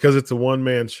 Because it's a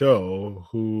one-man show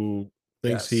who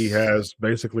thinks he Yes. has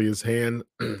basically his hand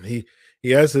he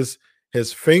has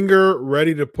his finger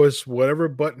ready to push whatever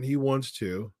button he wants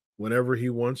to whenever he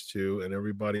wants to, and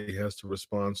everybody has to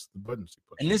respond to the buttons he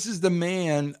And pushes. this is the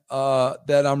man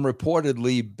that I'm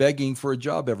reportedly begging for a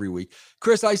job every week.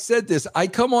 Chris, I said this. I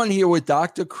come on here with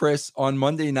Dr. Chris on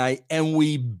Monday night, and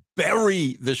we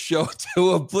bury the show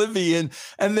to oblivion.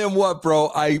 And then what,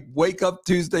 bro? I wake up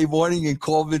Tuesday morning and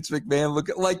call Vince McMahon. Look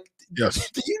at Yes.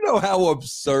 do you know how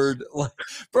absurd,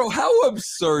 bro, how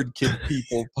absurd can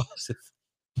people possibly?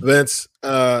 Vince,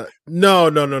 no,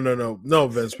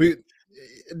 Vince.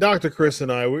 Dr. Chris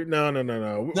and I, no.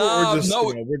 We're just,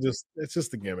 No, it's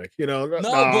just a gimmick, no,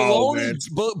 baloney, Vince.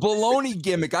 baloney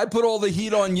gimmick. I put all the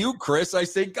heat on you, Chris. I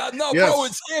say, God, no, Yes. bro,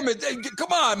 it's him.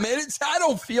 Come on, man. I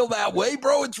don't feel that way,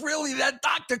 bro. It's really that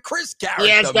Dr. Chris character.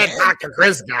 Yes, that man. Dr.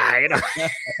 Chris guy.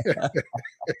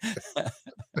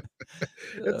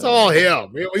 It's all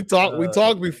him. We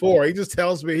talked before. He just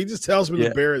tells me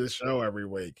to bury the show every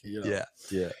week. Yeah.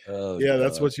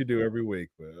 That's what you do every week.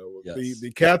 Yes.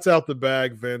 The cat's out the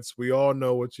bag, Vince. We all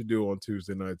know what you do on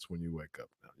Tuesday nights when you wake up.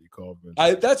 Now you call Vince.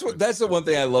 That's the one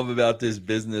thing I love about this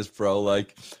business, bro.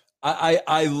 Like,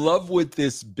 I love with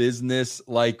this business,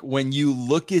 like when you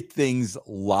look at things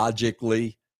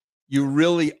logically, you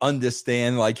really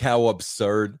understand like how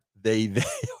absurd they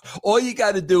all you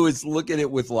got to do is look at it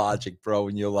with logic, bro,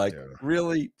 and you're like,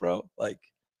 really, bro? Like,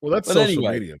 well, that's social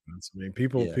media, Vince. I mean,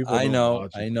 people I know,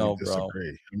 disagree. bro.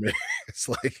 I mean, it's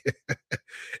like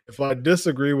if I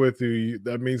disagree with you,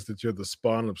 that means that you're the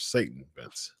spawn of Satan,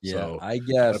 Vince. Yeah, so I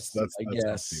guess. that's I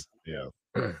guess.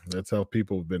 that's how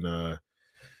people have been.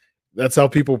 That's how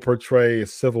people portray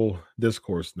civil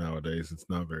discourse nowadays. It's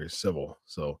not very civil.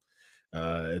 So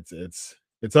it's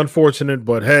unfortunate,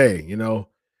 but hey,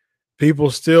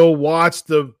 people still watch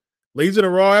the Legion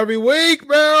of Raw every week,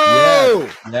 bro.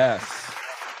 Yes.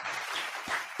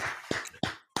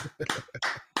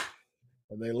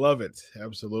 And they love it.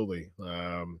 Absolutely.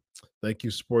 Thank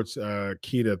you, Sports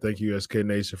Kita. Thank you, SK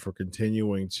Nation, for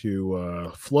continuing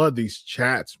to flood these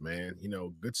chats, man.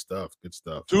 Good stuff.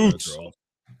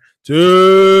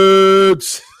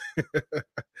 Dudes.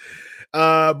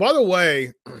 By the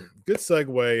way, good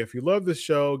segue. If you love the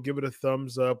show, give it a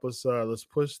thumbs up. Let's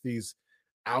push these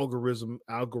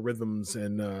algorithms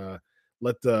and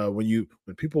when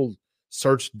people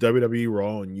search WWE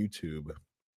Raw on YouTube,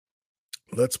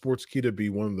 let Sports Kita be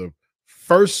one of the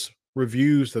first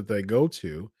reviews that they go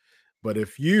to. But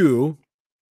if you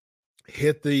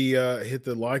hit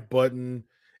the like button,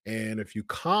 and if you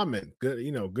comment,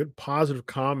 good positive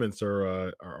comments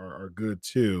are good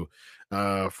too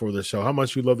for the show. How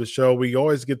much you love the show. We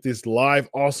always get these live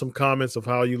awesome comments of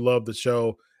how you love the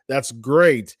show. That's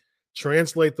great.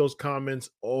 Translate those comments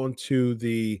onto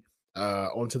the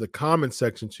comment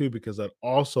section too, because that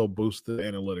also boosts the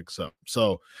analytics up.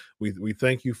 So we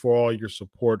thank you for all your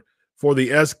support for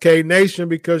the SK Nation,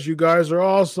 because you guys are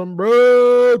awesome,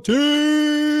 bro.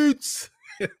 Teats.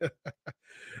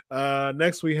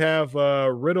 Next we have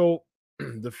Riddle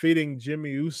defeating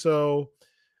Jimmy Uso.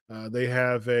 They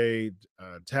have a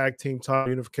tag team title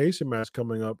unification match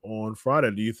coming up on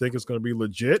Friday. Do you think it's going to be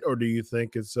legit, or do you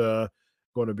think it's going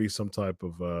to be some type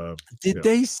of Did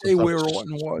they say where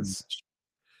Orton was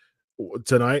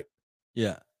tonight?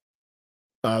 Yeah.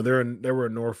 They were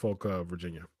in Norfolk,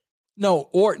 Virginia. No,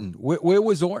 Orton. Where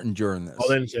was Orton during this? Oh,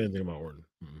 they didn't say anything about Orton.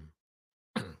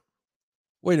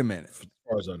 Wait a minute. As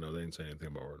far as I know, they didn't say anything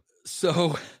about Orton.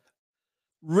 So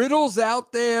Riddle's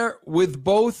out there with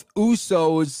both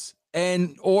Usos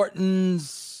and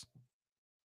Orton's,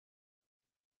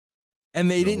 and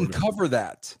they didn't cover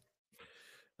that.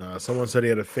 Someone said he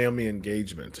had a family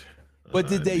engagement. But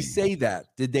did they say that?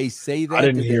 Did they say that? I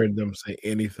didn't hear them say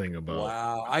anything about.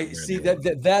 Wow, I see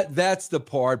that's the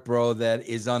part, bro, that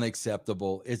is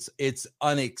unacceptable. It's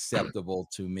unacceptable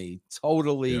to me.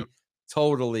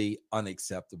 Totally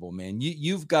unacceptable, man.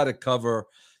 You've got to cover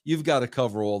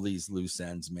all these loose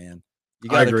ends, man. You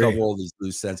got to cover all these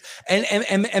loose ends,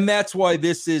 and that's why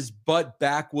this is butt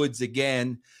backwards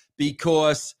again,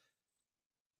 because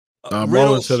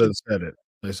Rollins said it.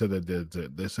 They said they did.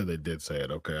 They said they did say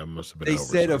it. Okay, I must have been. They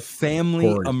said a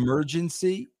family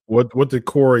emergency. What did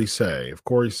Corey say? If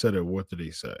Corey said it, what did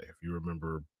he say? If you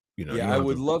remember, I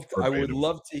would love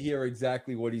to hear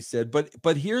exactly what he said.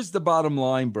 But here's the bottom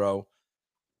line, bro.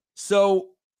 So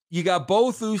you got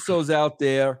both Usos out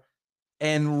there,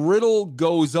 and Riddle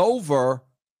goes over.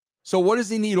 So what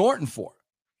does he need Orton for?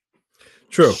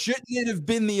 True. Shouldn't it have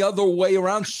been the other way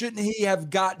around? Shouldn't he have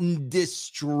gotten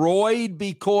destroyed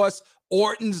because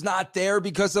Orton's not there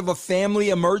because of a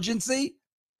family emergency?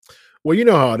 Well, you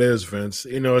know how it is, Vince.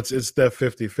 It's that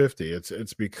 50-50.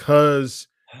 It's because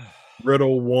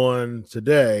Riddle won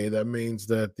today, that means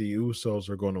that the Usos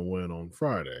are going to win on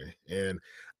Friday. And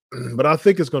but I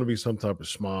think it's going to be some type of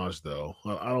schmoz, though.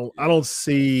 I don't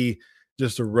see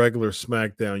just a regular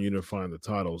SmackDown unifying the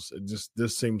titles.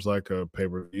 This seems like a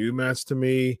pay-per-view match to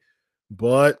me.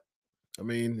 But I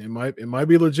mean, it might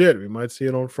be legit. We might see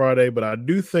it on Friday, but I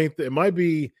do think that it might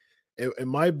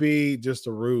be just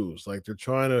a ruse. Like they're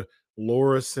trying to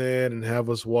lure us in and have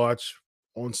us watch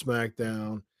on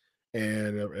SmackDown,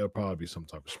 and it'll probably be some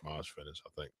type of schmoz finish, I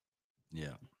think.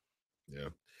 Yeah. Yeah.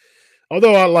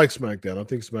 Although I like SmackDown, I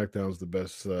think SmackDown's the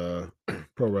best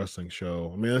pro wrestling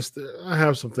show. I mean, I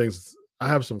have some things, I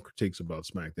have some critiques about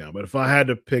SmackDown, but if I had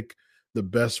to pick the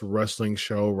best wrestling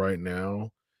show right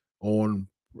now on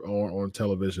on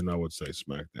television, I would say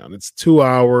SmackDown. It's 2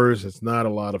 hours. It's not a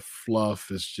lot of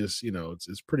fluff. It's just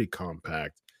it's pretty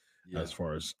compact Yeah. as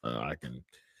far as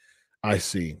I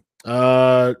see.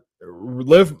 Liv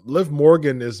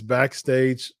Morgan is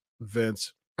backstage,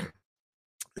 Vince,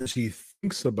 and she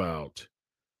thinks about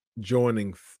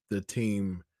joining the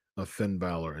team of Finn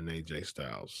Balor and AJ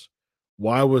Styles.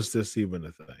 Why was this even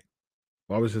a thing?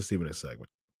 Why was this even a segment?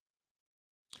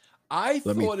 I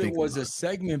Let me thought it think was about a it.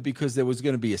 segment because there was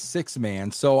going to be a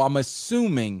 6-man. So I'm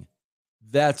assuming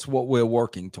that's what we're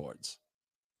working towards.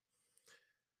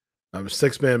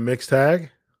 6-man mixed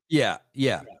tag. Yeah.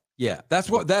 That's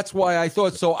why I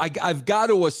thought so. I've got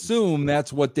to assume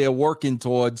that's what they're working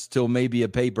towards till maybe a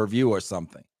pay-per-view or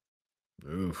something.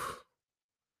 Oof.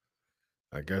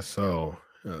 I guess so.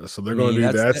 So they're I going mean,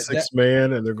 to do that's that that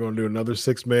 6-man, and they're going to do another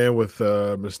 6-man with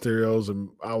Mysterios and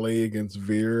Ali against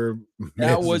Veer, that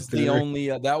Miz and was the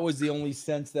Theory. only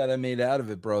sense that I made out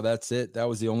of it, bro. That's it. That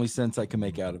was the only sense I can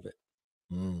make out of it.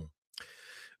 Mm.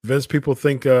 Vince, people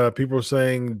are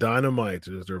saying Dynamite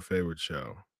is their favorite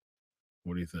show.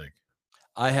 What do you think?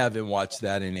 I haven't watched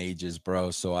that in ages,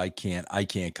 bro. So I can't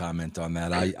comment on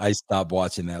that. I stopped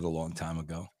watching that a long time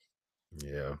ago.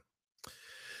 Yeah.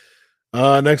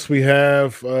 Next we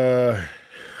have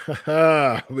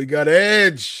we got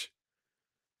Edge.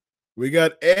 We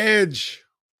got Edge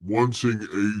Wanting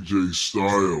AJ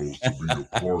Styles to be a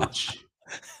part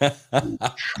of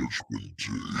Judgment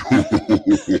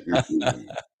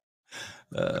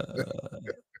Day.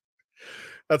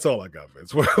 That's all I got,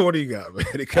 Vince. What do you got, man?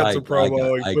 He cuts a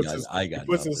promo. I He got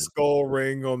puts his nothing. skull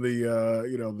ring on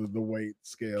the the weight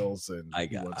scales, and I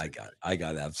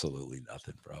got absolutely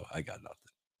nothing, bro. I got nothing.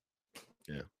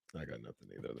 Yeah, I got nothing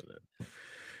either than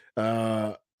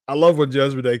that. I love when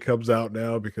Judgment Day comes out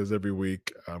now because every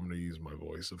week I'm going to use my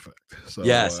voice effect. So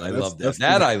Yes, I love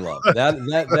that. I love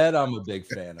that. I'm a big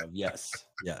fan of. Yes.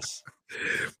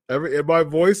 In my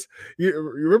voice. You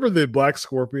remember the Black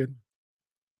Scorpion?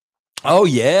 Oh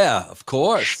yeah, of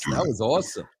course. That was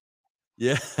awesome.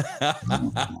 Yeah.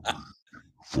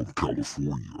 From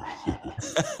California.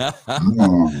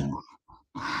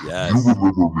 Yes. You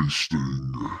remember me,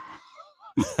 Sting.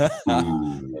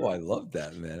 Oh, I love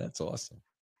that, man. That's awesome.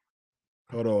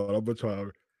 Hold on, I'm gonna try.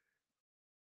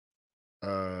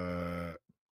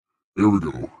 There we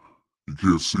go. You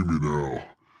can't see me now.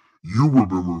 You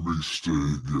remember me,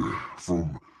 Sting,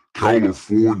 from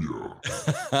California.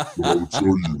 But I'll tell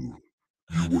you,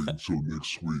 you wait until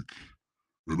next week,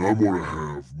 and I'm gonna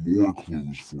have more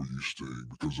clues for you, Sting,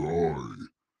 because I am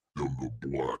the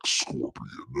Black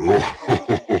Scorpion.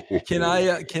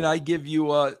 Can I give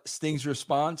you Sting's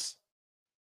response?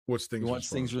 What's Sting's You want response?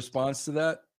 Sting's response to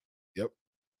that? Yep.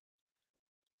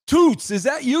 Toots, is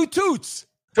that you, Toots?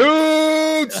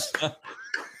 Toots!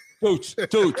 Toots.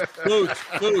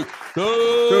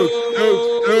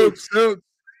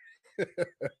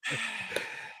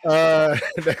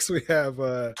 Next we have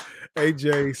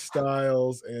AJ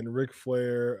Styles and Ric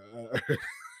Flair.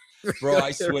 Bro, I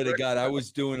swear to God, I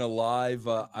was doing a live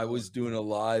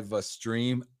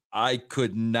stream. I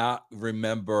could not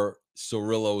remember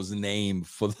Cirillo's name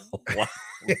for the life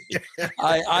of me.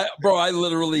 I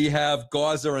literally have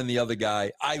Garza and the other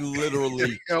guy. I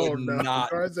literally could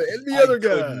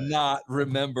not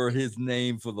remember his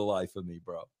name for the life of me,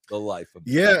 bro. The life of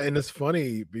me. Yeah, and it's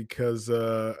funny because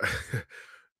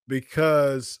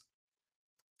because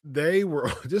they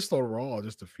were just on Raw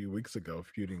just a few weeks ago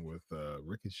feuding with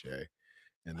Ricochet,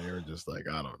 and they were just like,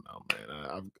 I don't know,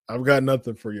 man. I've got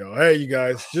nothing for y'all. Hey, you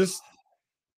guys, just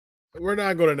we're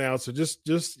not going to announce it.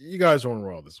 Just you guys are on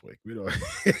Raw this week. We don't.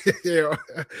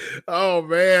 Oh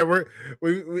man,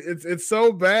 it's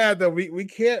so bad that we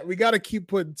can't. We got to keep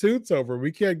putting toots over.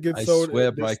 We can't get I so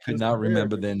swear, bro, I could not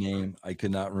remember weird. their name. I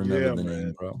could not remember Yeah, the man.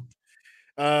 name, bro.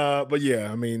 But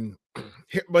yeah, I mean,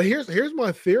 but here's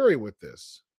my theory with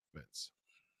this, Vince.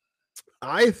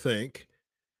 I think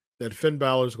that Finn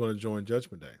Balor is going to join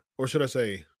Judgment Day, or should I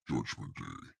say, Judgment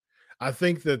Day. I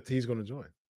think that he's going to join.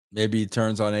 Maybe he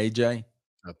turns on AJ.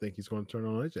 I think he's going to turn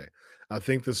on AJ. I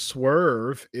think the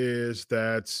swerve is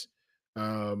that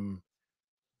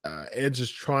Edge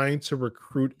is trying to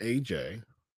recruit AJ,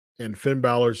 and Finn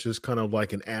Balor's just kind of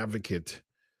like an advocate,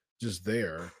 just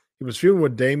there. He was feuding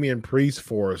with Damian Priest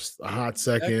for a hot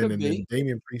second, and then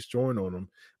Damian Priest joined on him.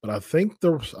 But I think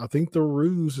the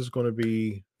ruse is going to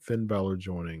be Finn Balor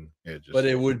joining Edge. But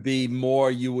it would be more.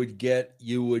 You would get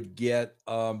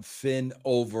Finn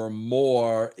over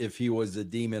more if he was a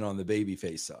demon on the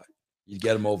babyface side. You'd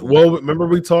get him over. Well, remember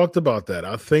we talked about that.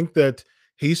 I think that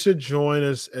he should join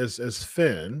as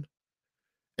Finn,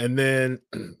 and then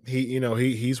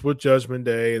he's with Judgment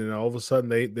Day, and then all of a sudden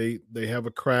they have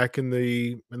a crack in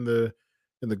the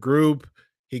group.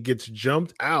 He gets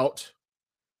jumped out,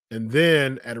 and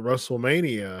then at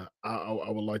WrestleMania, I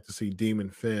would like to see Demon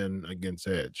Finn against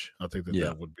Edge. I think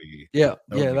that would be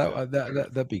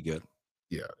that'd be good.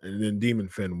 Yeah, and then Demon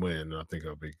Finn win. I think that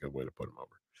would be a good way to put him over.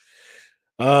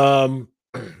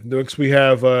 Next we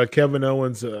have Kevin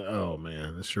Owens. Oh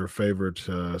man, it's your favorite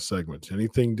segment.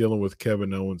 Anything dealing with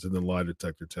Kevin Owens and the lie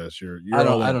detector test. I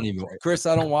don't even, Chris.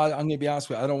 I don't watch. I'm gonna be honest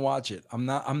with you. I don't watch it. I'm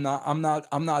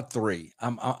not 3.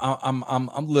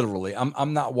 I'm literally.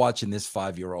 I'm not watching this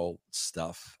 5-year-old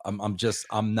stuff. I'm not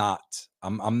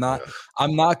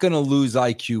gonna lose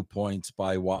IQ points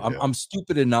by I'm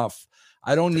stupid enough.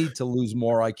 I don't need to lose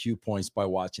more IQ points by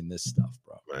watching this stuff,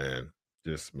 bro.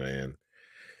 Man.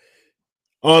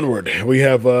 Onward, we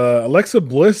have Alexa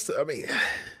Bliss. I mean,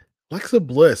 Alexa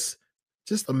Bliss,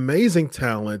 just amazing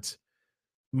talent,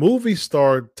 movie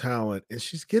star talent, and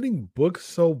she's getting booked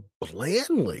so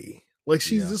blandly. Like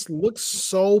she just looks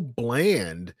so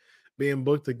bland being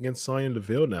booked against Sonya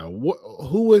Deville now.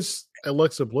 Who is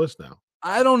Alexa Bliss now?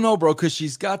 I don't know, bro, because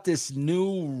she's got this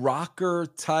new rocker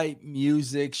type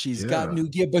music. She's got new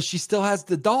gear, but she still has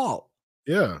the doll.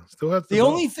 Yeah, still has the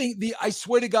only thing. I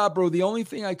swear to God, bro, the only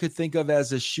thing I could think of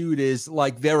as a shoot is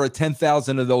like there are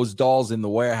 10,000 of those dolls in the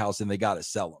warehouse, and they got to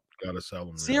sell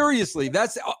them. Seriously,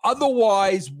 that's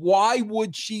otherwise. Why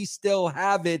would she still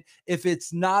have it if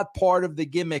it's not part of the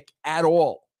gimmick at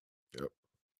all? Yep.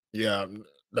 Yeah,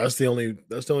 that's the only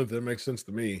thing that makes sense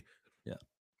to me. Yeah,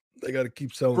 they got to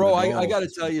keep selling. Bro, I got to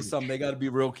tell you something. They got to be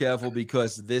real careful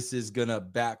because this is gonna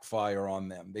backfire on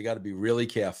them. They got to be really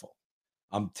careful.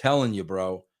 I'm telling you,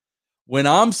 bro, when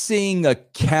I'm seeing a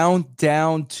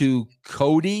countdown to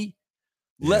Cody,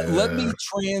 let me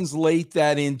translate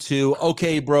that into,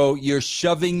 okay, bro, you're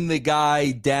shoving the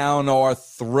guy down our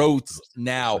throats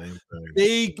now.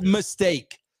 Big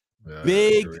mistake.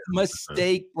 Big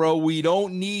mistake, bro. We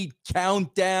don't need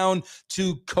countdown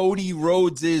to Cody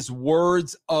Rhodes's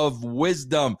words of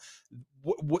wisdom.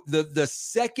 The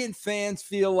second fans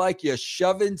feel like you're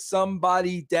shoving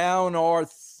somebody down our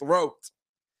throat,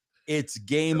 it's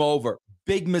game over.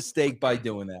 Big mistake by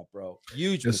doing that, bro.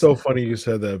 Huge. It's so funny you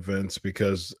said that, Vince,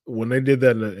 because when they did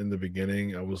that in the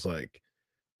beginning, I was like,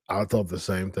 I thought the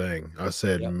same thing. I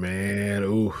said, man,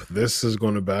 ooh, this is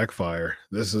going to backfire.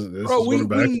 This is going to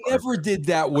backfire. We never did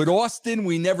that with Austin.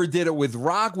 We never did it with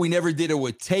Rock. We never did it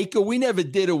with Taker. We never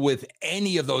did it with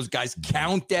any of those guys.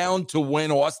 Countdown to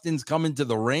when Austin's coming to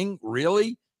the ring.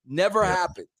 Really? Never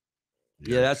happened.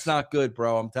 Yeah, that's not good,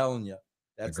 bro. I'm telling you.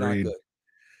 That's Agreed. Not good.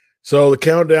 So the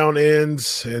countdown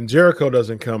ends and Jericho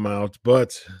doesn't come out,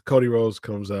 but Cody Rhodes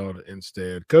comes out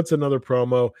instead. Cuts another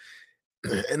promo.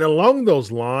 And along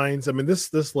those lines, I mean,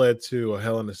 this led to a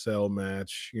Hell in a Cell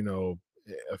match,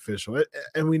 official.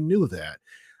 And we knew that.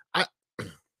 I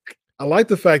like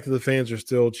the fact that the fans are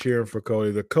still cheering for Cody.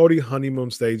 The Cody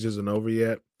honeymoon stage isn't over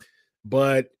yet,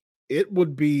 but it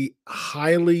would be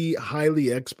highly,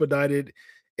 highly expedited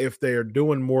if they are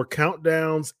doing more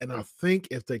countdowns. And I think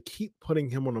if they keep putting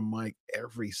him on a mic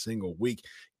every single week,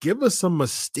 give us some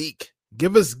mystique.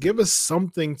 Give us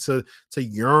something to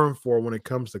yearn for when it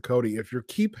comes to Cody. If you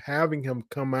keep having him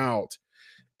come out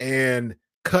and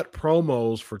cut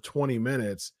promos for 20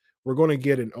 minutes, we're going to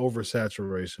get an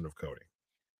oversaturation of Cody.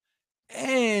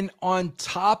 And on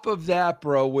top of that,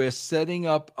 bro, we're setting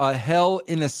up a Hell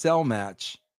in a Cell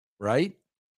match, right?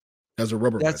 As a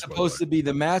rubber match. That's supposed to be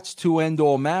the match to end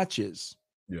all matches.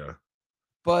 Yeah.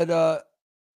 But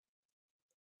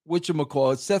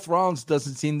whatchamacallit, Seth Rollins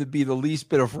doesn't seem to be the least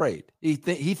bit afraid. He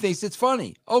thinks it's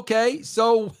funny. Okay,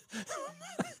 so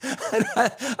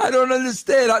I don't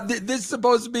understand. This is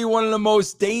supposed to be one of the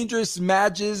most dangerous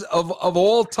matches of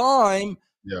all time,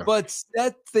 Yeah. but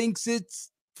Seth thinks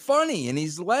it's funny, and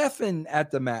he's laughing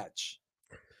at the match.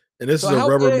 And this So is a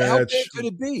rubber how match. bad could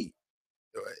it be?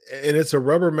 And it's a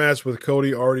rubber match with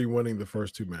Cody already winning the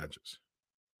first 2 matches.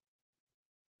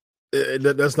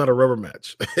 That's not a rubber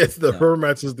match. It's the rubber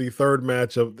match is the third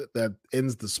match of that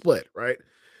ends the split, right?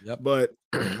 Yep. But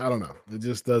I don't know. It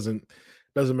just doesn't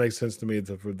make sense to me.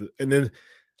 And then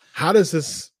how does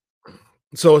this?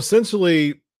 So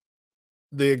essentially,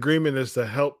 the agreement is to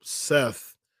help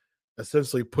Seth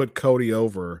essentially put Cody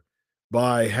over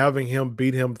by having him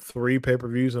beat him 3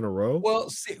 pay-per-views in a row. Well,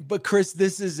 see, but Chris,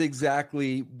 this is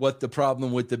exactly what the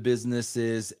problem with the business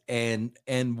is, and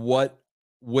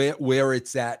where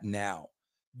it's at now.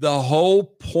 The whole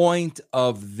point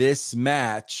of this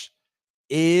match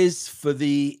is for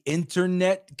the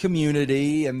internet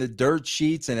community and the dirt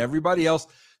sheets and everybody else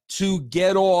to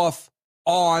get off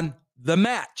on the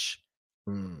match.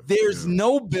 There's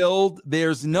no build,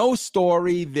 there's no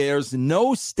story, there's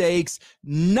no stakes,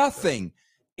 nothing.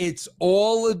 It's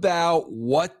all about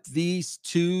what these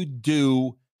two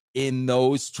do in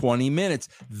those 20 minutes.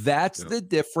 That's the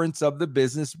difference of the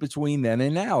business between then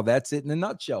and now. That's it in a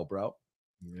nutshell, bro.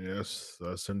 Yes,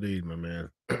 that's indeed, my man.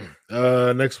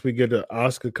 Next we get to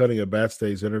Asuka cutting a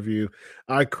backstage interview.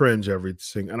 I cringe every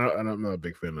single, and I'm not a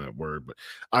big fan of that word, but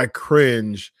I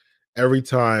cringe every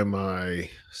time I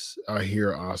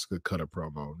hear Asuka cut a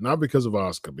promo. Not because of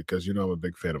Asuka, because I'm a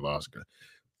big fan of Asuka.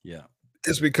 Yeah,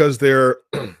 it's because they're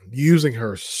using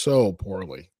her so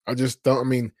poorly. I just don't. I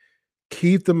mean,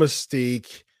 keep the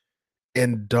mystique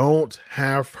and don't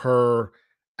have her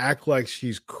act like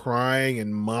she's crying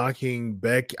and mocking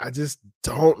Becky. I just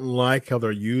don't like how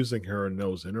they're using her in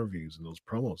those interviews and those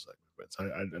promo segments.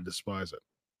 I despise it.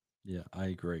 Yeah, I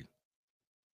agree.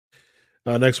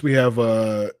 Next, we have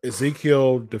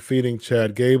Ezekiel defeating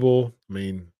Chad Gable. I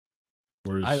mean,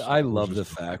 I love the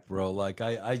fact, bro. Like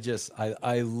I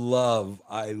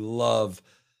love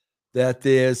that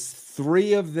there's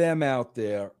 3 of them out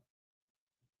there,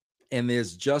 and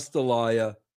there's just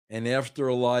Elijah. And after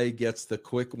Elijah gets the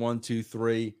quick 1, 2,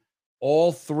 3,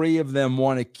 all 3 of them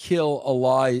want to kill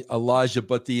Elijah,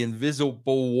 but the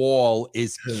invisible wall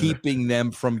is keeping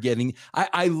them from getting.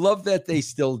 I love that they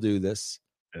still do this.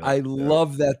 I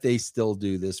love that they still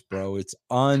do this, bro. It's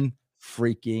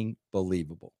unfreaking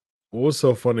believable. What was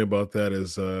so funny about that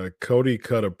is Cody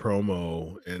cut a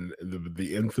promo in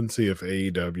the infancy of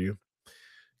AEW.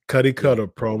 Cody cut a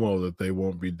promo that they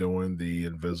won't be doing the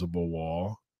invisible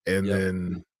wall. And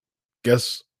then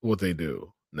guess what they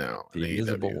do now? The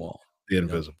invisible wall. The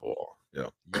invisible wall.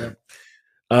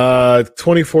 Yeah.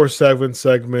 24/7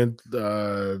 segment.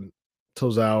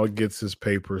 Tozawa gets his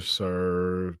papers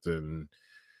served, and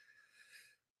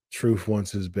Truth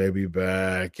wants his baby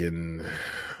back, and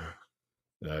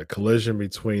collision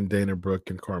between Dana Brooke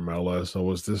and Carmella. So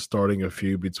was this starting a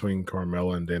feud between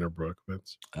Carmella and Dana Brooke,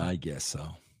 Vince? I guess so.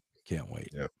 Can't wait.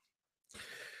 Yeah,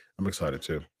 I'm excited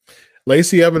too.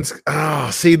 Lacey Evans.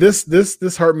 See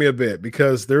this hurt me a bit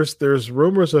because there's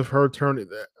rumors of her turning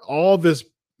all this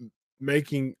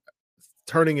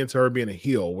turning into her being a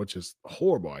heel, which is a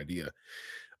horrible idea.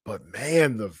 But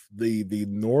man, the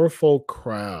Norfolk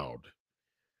crowd,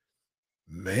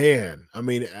 man, I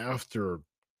mean, after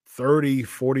 30,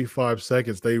 45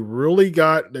 seconds, they really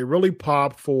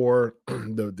popped for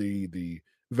the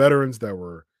veterans that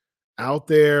were out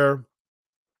there,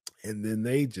 and then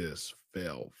they just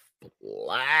fell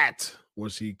flat when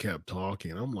she kept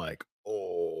talking. I'm like,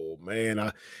 oh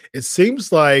man, it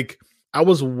seems like I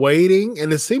was waiting,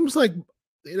 and it seems like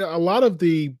a lot of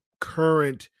the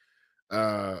current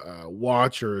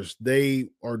watchers, they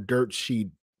are dirt sheet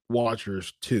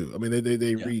watchers too. I mean,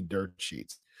 they read dirt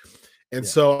sheets. And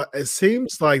so it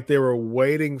seems like they were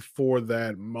waiting for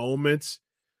that moment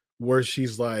where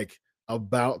she's like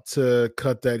about to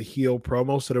cut that heel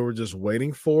promo. So they were just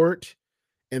waiting for it.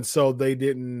 And so they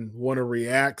didn't want to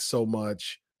react so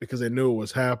much because they knew it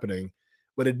was happening,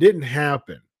 but it didn't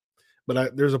happen.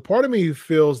 But there's a part of me who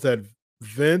feels that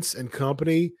Vince and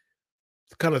company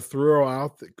kind of threw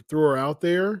her out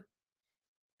there.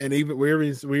 And even we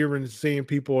were seeing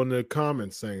people in the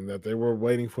comments saying that they were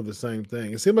waiting for the same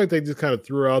thing. It seemed like they just kind of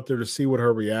threw her out there to see what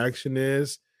her reaction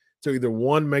is. To either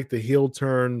one, make the heel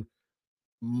turn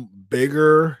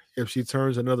bigger if she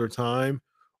turns another time,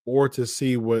 or to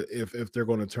see what if they're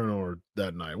going to turn on her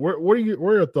that night. What are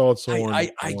your thoughts on?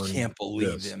 I can't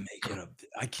believe them making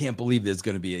I can't believe there's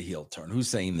going to be a heel turn. Who's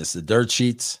saying this? The dirt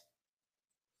sheets?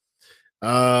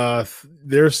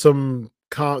 There's some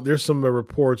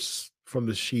reports from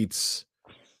the sheets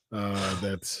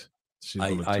that she's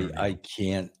going to turn.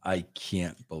 I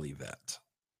can't believe that.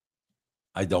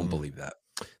 I don't believe that.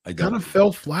 I don't. Kind of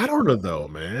fell flat on her though,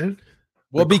 man.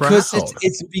 Well, because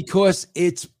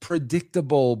it's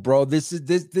predictable, bro. This is a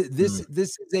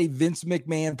Vince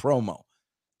McMahon promo.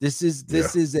 This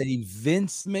is a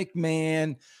Vince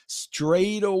McMahon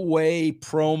straightaway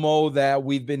promo that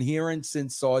we've been hearing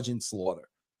since Sergeant Slaughter.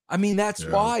 I mean, that's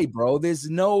why, bro. There's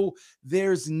no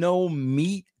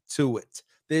meat to it.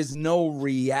 There's no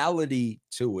reality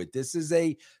to it. This is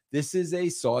a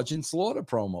Sergeant Slaughter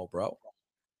promo, bro.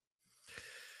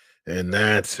 And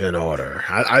that's in order.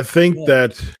 I think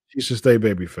that she should stay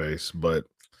babyface, but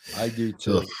I do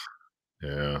too.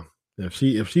 Yeah.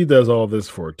 If she does all this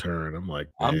for a turn, I'm like,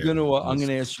 I'm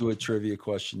gonna ask you a trivia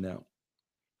question now.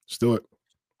 Let's do it.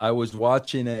 I was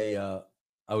watching the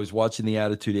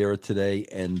Attitude Era today,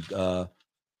 and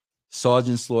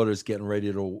Sergeant Slaughter is getting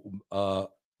ready to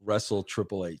wrestle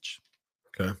Triple H.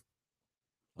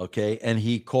 Okay, and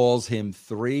he calls him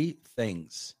 3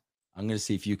 things. I'm gonna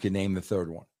see if you can name the third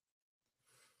one.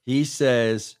 He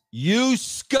says, "You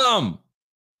scum,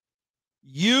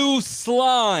 you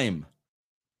slime,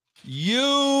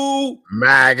 you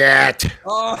maggot."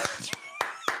 Oh,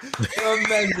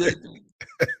 tremendous.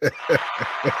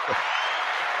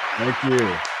 Thank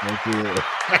you.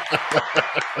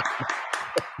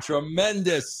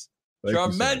 Tremendous.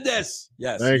 Tremendous.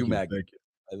 Yes, you maggot. Thank you.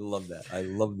 I love that. I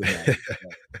love the maggot.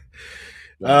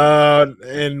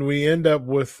 And we end up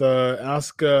with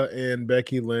Asuka and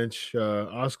Becky Lynch.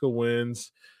 Asuka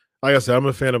wins. Like I said, I'm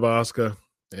a fan of Asuka,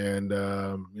 and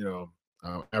I'm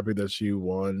happy that she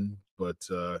won. But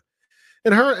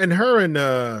and her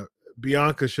and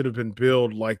Bianca should have been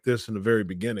billed like this in the very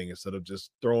beginning instead of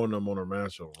just throwing them on a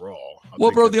match on Raw.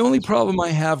 Well, bro, the only problem I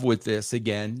have with this,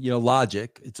 again,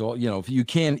 logic. It's all, if you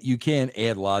can't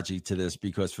add logic to this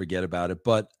because forget about it.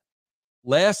 But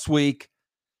last week,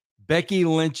 Becky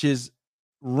Lynch is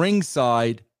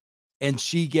ringside and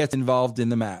she gets involved in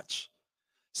the match.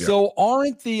 Yeah. So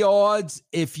aren't the odds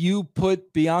if you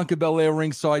put Bianca Belair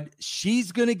ringside,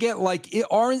 she's going to get you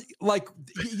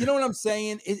know what I'm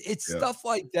saying? It's stuff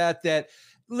like that,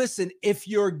 listen, if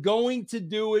you're going to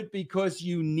do it because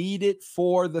you need it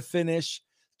for the finish,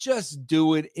 just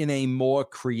do it in a more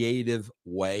creative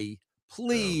way.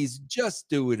 Please just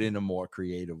do it in a more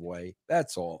creative way.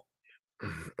 That's all.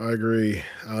 I agree.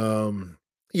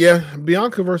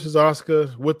 Bianca versus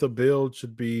Asuka with the build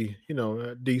should be,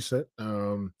 decent.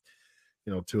 2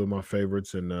 of my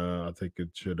favorites, and I think it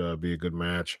should be a good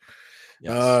match.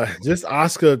 Yes. Just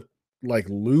Asuka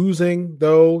losing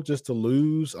though, just to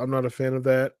lose, I'm not a fan of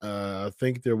that. I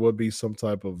think there would be some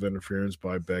type of interference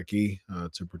by Becky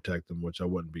to protect them, which I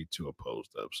wouldn't be too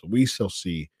opposed of. So we shall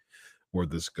see where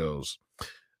this goes.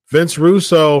 Vince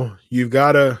Russo, you've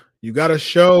got a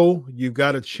show, you've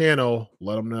got a channel.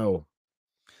 Let them know.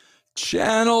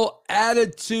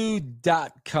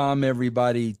 Channelattitude.com,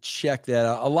 everybody. Check that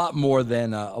out. A lot more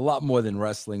than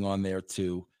wrestling on there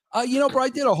too. Bro, I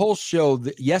did a whole show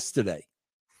yesterday.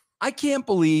 I can't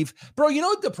believe, bro, you know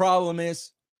what the problem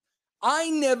is? I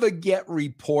never get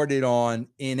reported on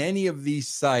in any of these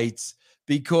sites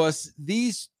because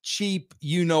these cheap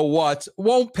you-know-whats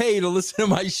won't pay to listen to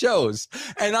my shows.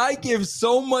 And I give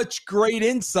so much great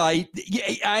insight.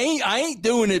 I ain't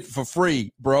doing it for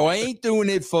free, bro. I ain't doing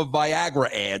it for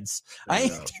Viagra ads. I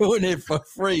ain't doing it for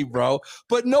free, bro.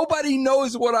 But nobody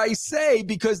knows what I say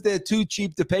because they're too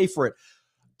cheap to pay for it.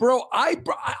 Bro, I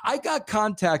got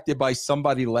contacted by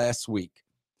somebody last week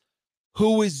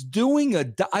who is doing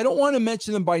I don't want to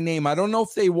mention them by name. I don't know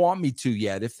if they want me to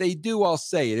yet. If they do, I'll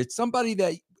say it. It's somebody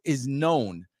that is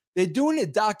known. They're doing a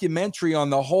documentary on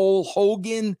the whole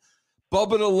Hogan,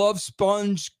 Bubba the Love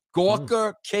Sponge,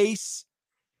 Gawker case.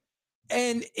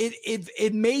 And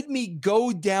it made me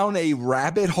go down a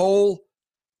rabbit hole.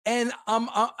 And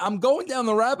I'm going down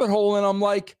the rabbit hole and I'm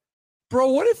like,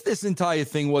 bro, what if this entire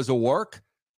thing was a work?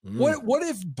 What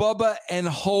if Bubba and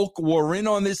Hulk were in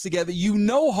on this together?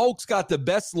 Hulk's got the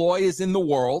best lawyers in the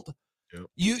world.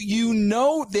 Yep.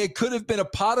 There could have been a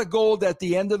pot of gold at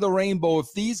the end of the rainbow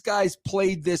if these guys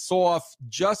played this off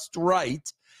just right.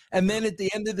 And then at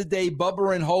the end of the day,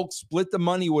 Bubba and Hulk split the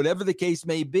money, whatever the case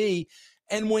may be.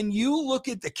 And when you look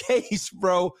at the case,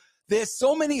 bro, there's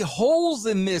so many holes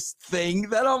in this thing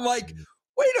that I'm like,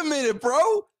 wait a minute,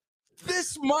 bro.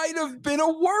 This might have been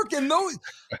a work. And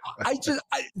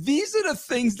these are the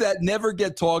things that never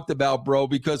get talked about, bro,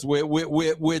 because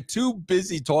we're too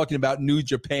busy talking about New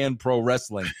Japan Pro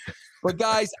Wrestling. But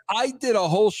guys, I did a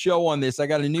whole show on this. I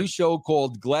got a new show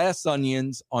called Glass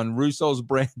Onions on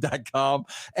russosbrand.com.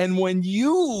 And when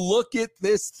you look at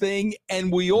this thing,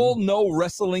 and we all know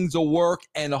wrestling's a work,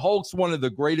 and Hulk's one of the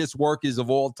greatest workers of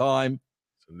all time.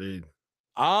 Indeed.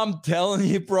 I'm telling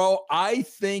you, bro, I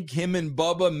think him and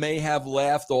Bubba may have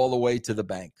laughed all the way to the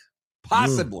bank.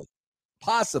 Possibly.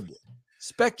 I'm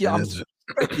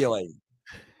speculating.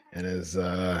 And as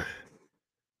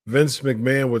Vince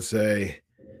McMahon would say,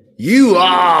 you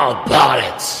all bought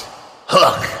it.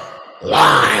 Hook,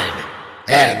 line,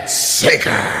 and sinker.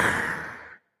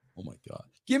 Oh my God.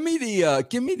 Give me the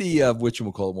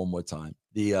whatchamacallit one more time.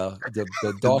 The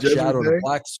Dark Shadow, the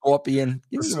Black Scorpion.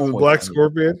 This is the Black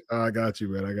Scorpion. I got you,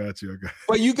 man. I got you.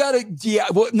 But you gotta,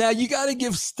 now you gotta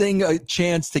give Sting a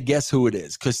chance to guess who it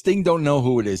is, because Sting don't know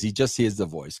who it is. He just hears the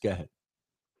voice. Go ahead.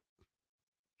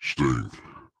 Sting.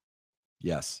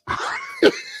 Yes.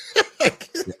 Okay,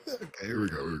 here we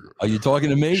go. Are you talking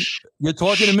to me? You're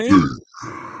talking to me? Sting.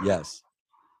 Yes.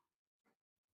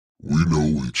 We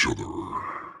know each other.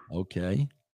 Okay.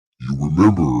 You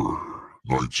remember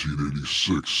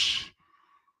 1986,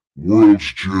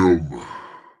 World's Gym,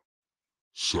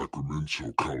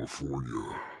 Sacramento,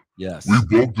 California. Yes. We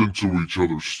bumped into each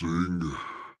other, Sting,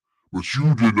 but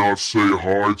you did not say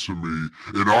hi to me,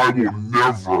 and I will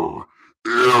never,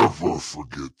 ever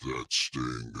forget that,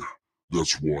 Sting.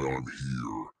 That's why I'm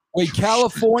here. Wait,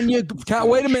 California?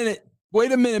 Wait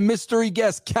a minute, mystery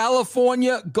guest.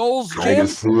 California Gold's Gym?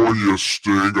 California,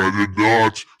 Sting. I did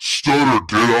not stutter,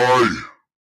 did I?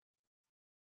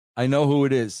 I know who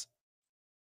it is.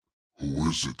 Who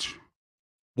is it?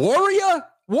 Warrior,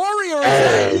 is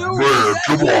that you? Man,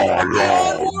 come on.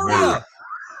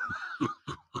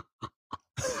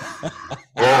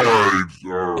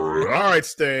 Warrior. All right,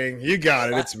 Sting. You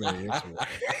got it. It's me.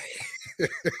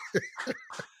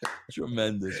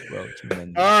 Tremendous, bro.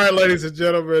 Tremendous. All right, ladies and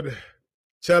gentlemen,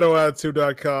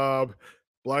 ChatoAttitude.com,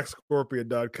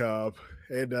 BlackScorpion.com,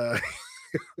 and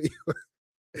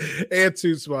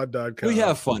AttitudeSpot.com. We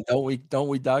have fun, don't we? Don't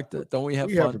we, Doctor? Don't we have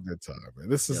fun? We have a good time, man.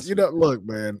 This is, look,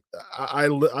 man, I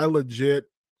legit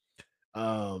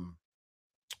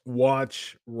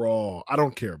watch Raw. I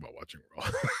don't care about watching Raw.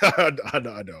 I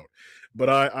don't. But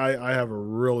I have a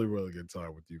really, really good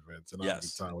time with you, Vince, and I have a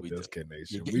good time with this Kid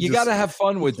Nation. You got to have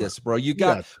fun with this, bro.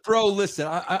 Bro, listen,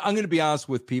 I'm going to be honest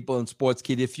with people in Sports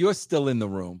Kid. If you're still in the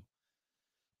room,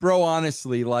 bro,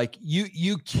 honestly, like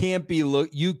you can't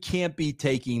be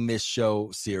taking this show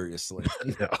seriously.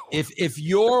 No. If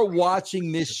you're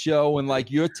watching this show and like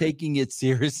you're taking it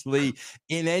seriously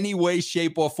in any way,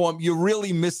 shape, or form, you're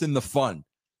really missing the fun.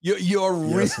 You're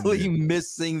really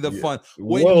missing the fun.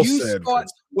 When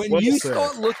you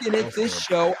start looking at this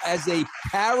show as a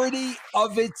parody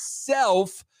of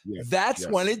itself, that's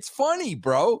when it's funny,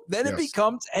 bro. Then it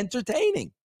becomes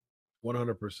entertaining.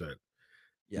 100%.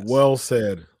 Yes. Well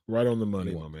said. Right on the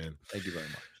money, my man. Thank you very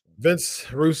much.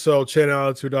 Vince Russo,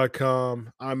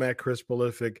 ChatoAttitude.com. I'm at Chris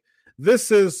Prolific.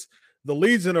 This is the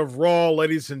Legion of Raw,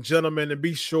 ladies and gentlemen, and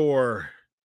be sure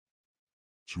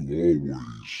to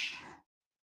always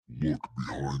look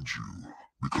behind you,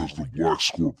 because the Black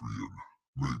Scorpion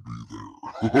may be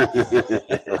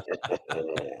there.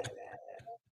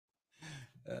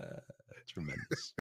 Tremendous.